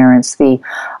perseverance, the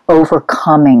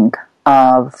overcoming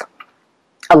of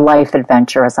a life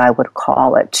adventure, as I would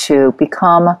call it, to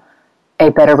become a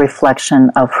better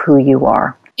reflection of who you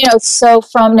are. So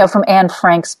from Anne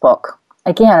Frank's book,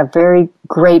 again, a very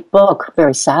great book,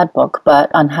 very sad book,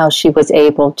 but on how she was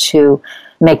able to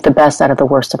make the best out of the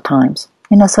worst of times.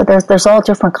 So there's all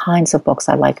different kinds of books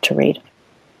I like to read.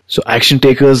 So action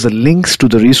takers, the links to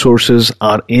the resources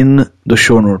are in the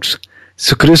show notes.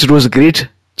 So Chris, it was great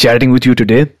chatting with you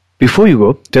today. Before you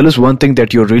go, tell us one thing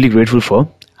that you're really grateful for.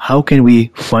 How can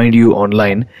we find you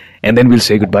online? And then we'll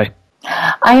say goodbye.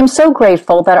 I am so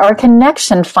grateful that our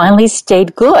connection finally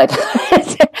stayed good.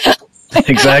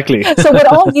 Exactly. So what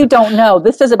all of you don't know,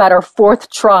 this is about our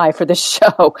fourth try for the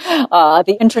show.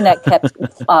 The internet kept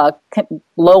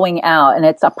blowing out, and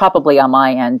it's probably on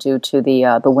my end due to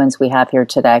the winds we have here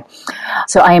today.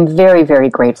 So I am very, very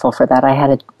grateful for that. I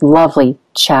had a lovely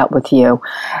chat with you,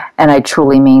 and I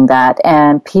truly mean that.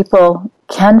 And people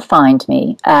can find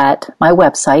me at my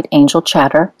website,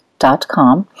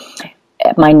 angelchatter.com.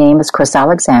 My name is Chris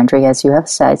Alexandria, as you have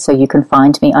said, so you can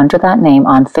find me under that name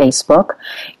on Facebook.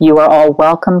 You are all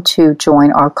welcome to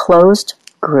join our closed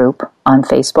group on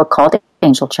Facebook called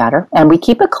Angel Chatter, and we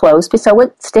keep it closed so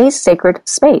it stays sacred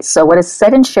space. So what is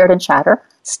said and shared in chatter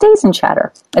stays in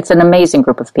chatter. It's an amazing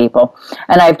group of people.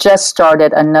 And I've just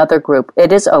started another group.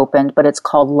 It is opened, but it's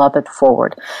called Love It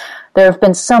Forward. There have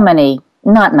been so many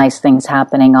not nice things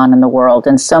happening on in the world,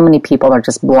 and so many people are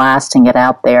just blasting it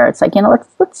out there. It's like,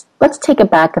 let's take it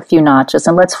back a few notches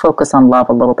and let's focus on love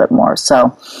a little bit more.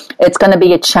 So it's going to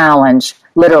be a challenge,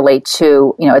 literally,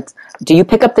 to, do you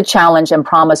pick up the challenge and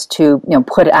promise to,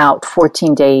 put out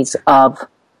 14 days of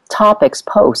topics,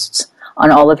 posts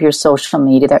on all of your social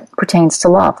media that pertains to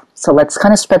love. So let's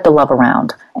kind of spread the love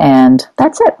around. And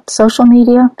that's it. Social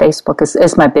media, Facebook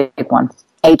is my big one.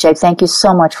 AJ, thank you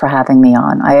so much for having me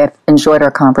on. I have enjoyed our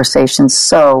conversation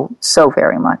so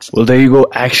very much. Well, there you go,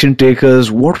 action takers.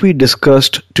 What we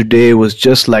discussed today was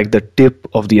just like the tip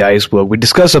of the iceberg. We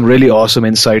discussed some really awesome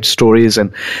insight stories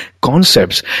and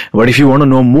concepts. But if you want to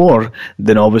know more,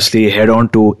 then obviously head on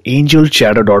to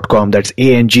angelchatter.com. That's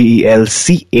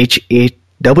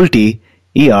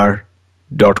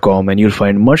ANGELCHATTER.com, and you'll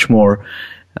find much more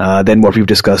than what we've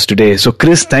discussed today. So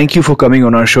Chris, thank you for coming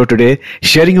on our show today,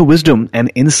 sharing your wisdom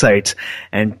and insights,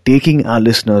 and taking our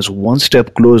listeners one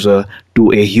step closer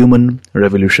to a human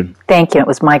revolution. Thank you. It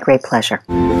was my great pleasure.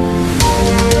 You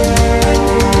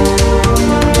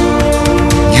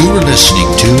were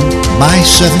listening to My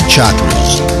Seven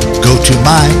Chakras. Go to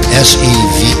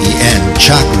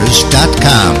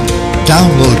mysevenchakras.com.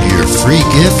 Download your free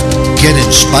gift, get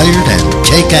inspired, and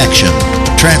take action.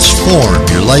 Transform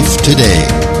your life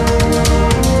today.